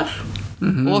náttúrunnar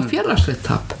og félagslegt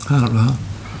tap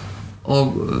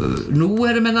og nú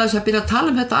erum menn að byrja að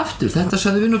tala þetta aftur þetta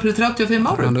sagði við nú fyrir 35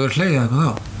 árum þannig að hlegið eitthvað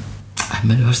þá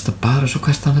menn varst það bara svo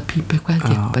hvert hann að pípa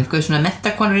eitthvað svona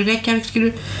mentakonur í Reykjavík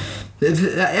skilur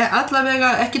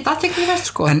allavega ekki dateknilegt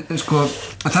sko en sko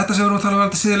þetta sem við erum að tala um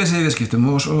þetta siðleysi í viðskiptum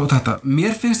og þetta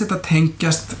mér finnst þetta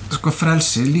tengjast sko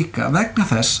frelsi líka vegna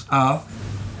þess að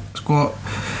sko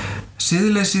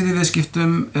siðleysið í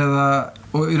viðskiptum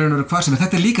og í raun og veru hvað sem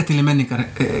þetta líka til í menningar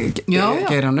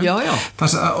geiranum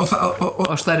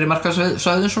og stærri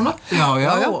markaðssvæðum svona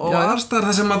og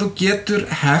aðstæðar það sem að þú getur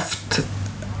heft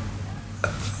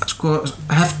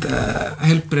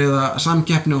heilbrigða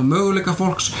samkeppni og möguleika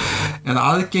fólks eða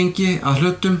aðgengi að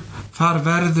hlutum þar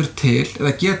verður til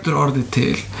eða getur orðið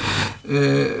til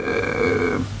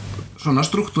svona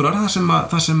struktúrar það sem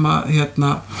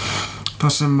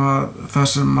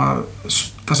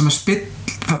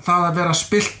að vera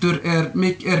spilltur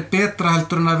er betra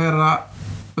heldur en að vera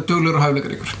duglegur og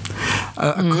hæfileikaríkur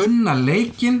að kunna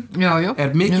leikinn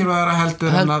er mikilvægara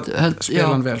heldur en að spila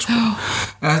hann vel sko.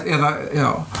 eða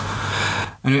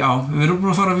en við erum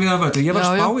búin að fara við að völdu ég var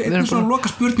að spá í einn svona loka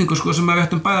spurningu sko, sem við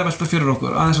ættum bæði að velta fyrir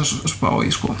okkur aðeins að spá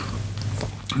í sko.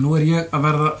 Nú er ég að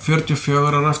verða 44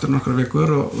 ára eftir nokkrar vikur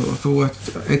og þú ert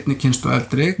einni kynslóð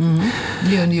eldri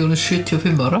ég er nýjum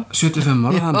 75 ára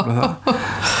þannig að það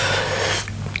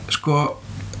sko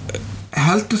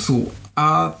heldur þú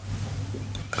að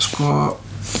sko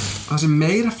það sem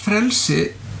meira frelsi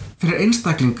fyrir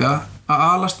einstaklinga að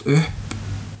alast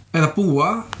upp eða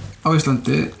búa á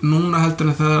Íslandi núna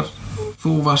heldur en þegar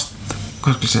þú varst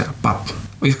hvað skal ég segja, barn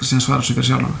og ég skal síðan svara svo fyrir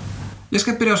sjálf mig ég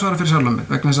skal byrja að svara fyrir sjálf mig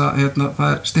vegna þess að það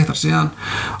er styttar síðan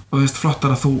og finnst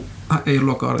flottar að þú eigir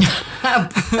loka árið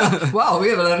Vá,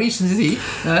 ég verði að rísa til því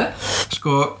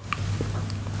sko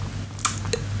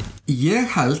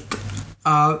ég held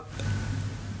að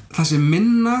það sé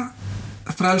minna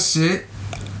frelsi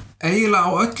eiginlega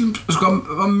á öllum sko,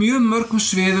 á mjög mörgum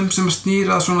sviðum sem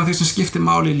snýra svona því sem skiptir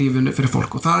máli í lífinu fyrir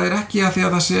fólk og það er ekki að því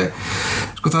að það sé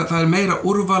sko, það er meira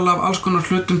úrval af alls konar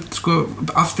hlutum sko,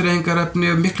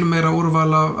 afþreyingarefni, miklu meira úrval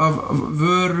af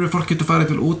vöru, fólk getur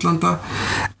farið til útlanda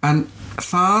en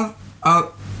það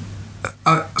að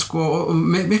sko,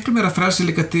 miklu meira frelsi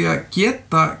líka til að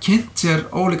geta kynnt sér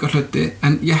ólíka hluti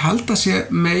en ég held að sé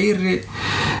meiri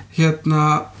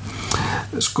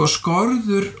sko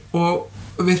skorður og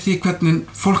við því hvernig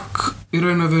fólk í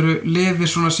raun og veru lifir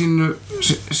svona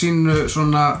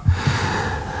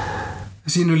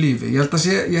sínu lífi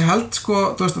ég held sko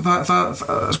þú veist að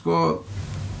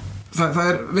það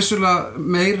er vissulega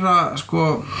meira sko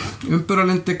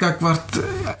umburðarlyndi gagnvart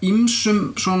ýmsum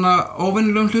svona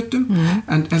óvenjulegum hlutum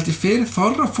en held ég fyrir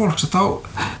þorra fólks að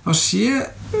þá sé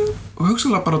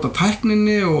hugsanlega bara út af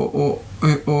tækninni og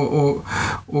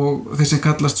þeir sem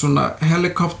kallast svona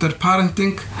helikopter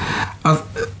parenting, að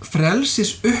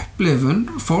frelsis upplifun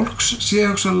fólks sé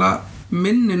hugsanlega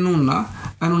minni núna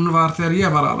en hún var þegar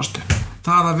ég var alast upp.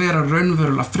 Það að vera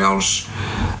raunverulega frjáls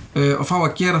og fá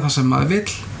að gera það sem maður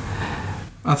vill,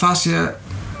 að það sé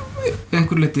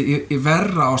einhver liti í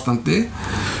verra ástandi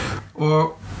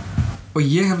og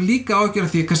ég hef líka áhyggjur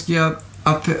af því kannski að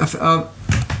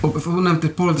og þú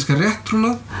nefndir pólitískan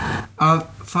rétttrúnað, að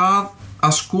það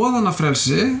að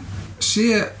skoðanafrelsi sé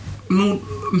nú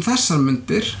þessar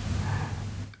myndir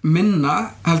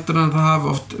minna heldur en það hafi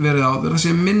oft verið áður, það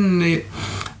sé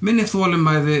minni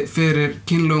þolinmæði fyrir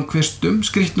kynlegum kvistum,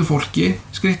 skrýtnum fólki,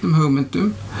 skrýtnum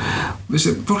hugmyndum,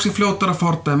 fólk sem fljótar að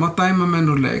fordæma, dæma menn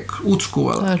úr leik,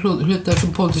 útskúfa það. Það hluti af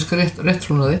þessum pólitíska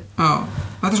rétttrúnaði. Já,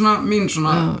 þetta svona mín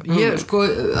svona...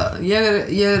 Ég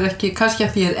er ekki, kannski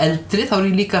að því ég eldri, þá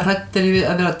ég líka hræddari við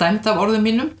að vera dæmd af orðum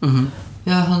mínum.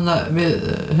 Já, þannig að við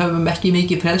höfum ekki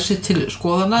mikið frelsi til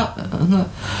skoðana,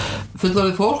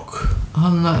 fullorðið fólk,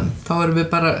 þá erum við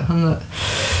bara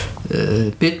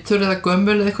bitur eða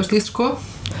gömul eða eitthvað slíkt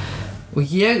og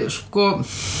ég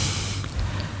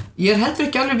er heldur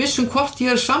ekki alveg viss hvort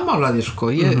ég er sammálaði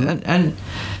en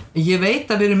ég veit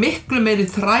að við erum miklu meiri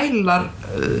þrælar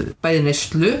bæði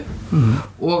neyslu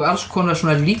og alls konar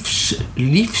svona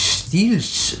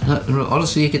lífstíls orð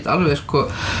sem ég get alveg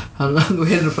þú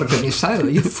heyrður bara hvernig ég sagði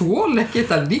það, ég þoli ekki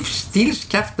þetta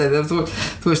lífstílskjaftaði þú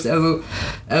veist,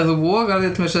 ef þú vogar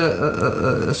þér til að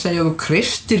segja að þú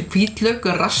kristir hvítlauk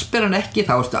og raspir hann ekki,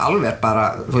 þá ertu alveg bara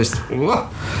þú veist,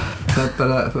 það er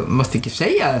bara þú mátt ekki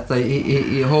segja þetta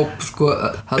í hóp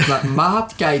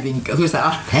matgæðing, þú veist,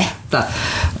 allt þetta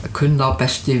kunna á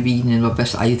bestu vínin og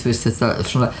best þú veist,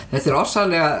 þetta er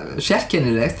ofsalega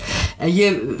sérkennilegt, en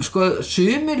ég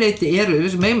sumuleyti eru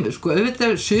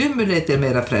auðvitað sumuleyti er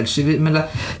meira frelsi,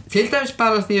 til dæmis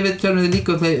bara því að við tölum þið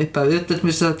líka þau upp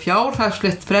að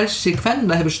fjárhagslegt frelsi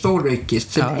kvenna hefur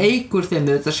stóraukist sem eykur þeim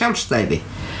með þetta sjálfstæði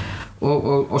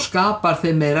og skapar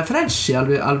þeim meira frelsi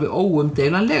alveg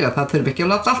óumdeilanlega, það þurfi ekki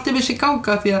að láta allt í vissi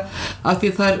ganga af því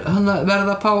þær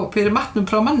verða að fá fyrir matnum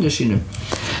frá manni sínum.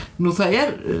 Nú það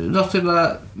er náttúrulega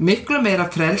miklu meira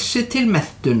frelsi til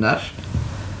menntunar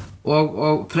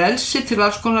og frelsi til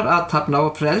alls konar athafna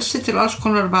og frelsi til alls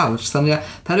konar vals, þannig að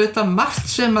það er auðvitað margt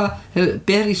sem að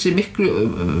ber í sig miklu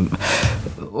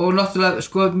og náttúrulega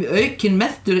aukin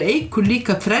mentur eykur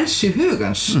líka frelsi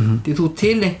hugans því þú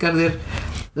tilengar þér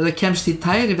eða kemst í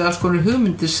tæri við alls konar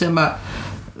hugmyndir sem að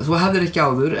þú hafðir ekki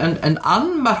áður en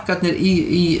annmarkarnir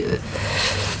í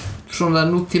svona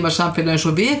nútíma samfélagi eins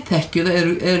og við þekkjum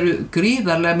eru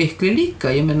gríðarlega miklu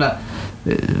líka, ég meina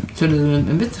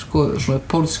töluðum svona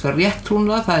pólitískan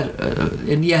rétttrúnað, það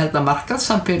en ég held að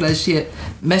markaðssamfélagi sé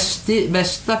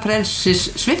mesta frelsis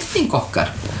svipting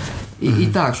okkar í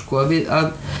dag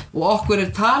og okkur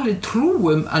er talin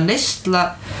trúum að neysla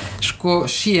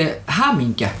sé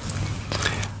hamingja.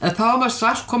 En þá maður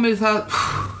strax komið það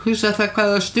hugsa það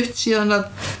hvað það stutt síðan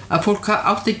að fólk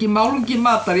átti ekki málungi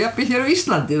matar jafnvel hér á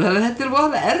Íslandi, þannig að þetta er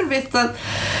voðalega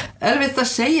erfitt að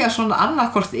segja svona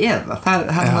annarkvort eða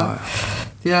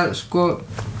því að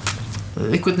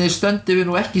einhvern veginn stöndum við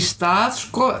nú ekki í stað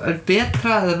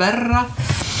betra eða verra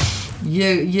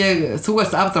þú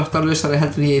ert afdráttarlausari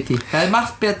heldur ég í því, það er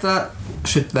margt betra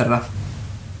sumt verra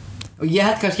og ég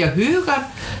held kannski að hugar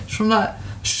svona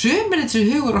sumir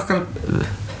hugur okkar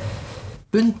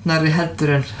bundnari heldur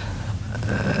en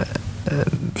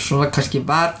svona kannski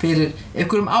var fyrir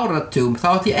einhverjum áratugum, þá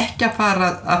átti ég ekki að fara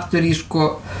aftur í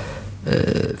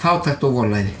fátækt og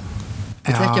volæði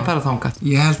ekki að fara þangað.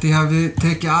 Ég held ég hafi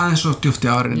tekið aðeins svo djúpt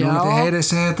í árinu, nú myndi ég heyrið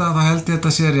segja þetta, þá held ég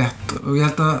þetta sé rétt og ég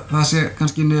held að það sé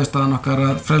kannski niðurstaðan okkar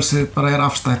að frelsið bara er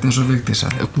afstætt eins og Vigdís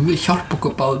sagði. Við hjálpa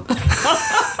okkur báðum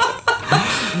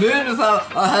munum það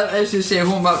að eins og ég segi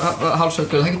hún var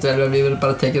hálfsvöldur, það getur verið að við verðum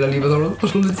bara að tekið að lífið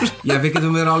Þórhildur. Já, við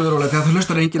getum verið alveg rólega þegar þú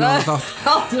hlustar enginn á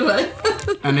þátt.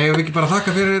 En eigum við ekki bara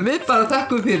þakka fyrir við bara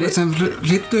þakkum fyrir sem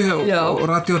hlýddu og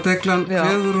Radíó Deiglan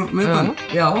kveður úr miðbænum.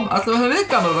 Já, allavega við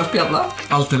gaman að spjalla.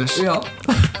 Aldeilis. Já.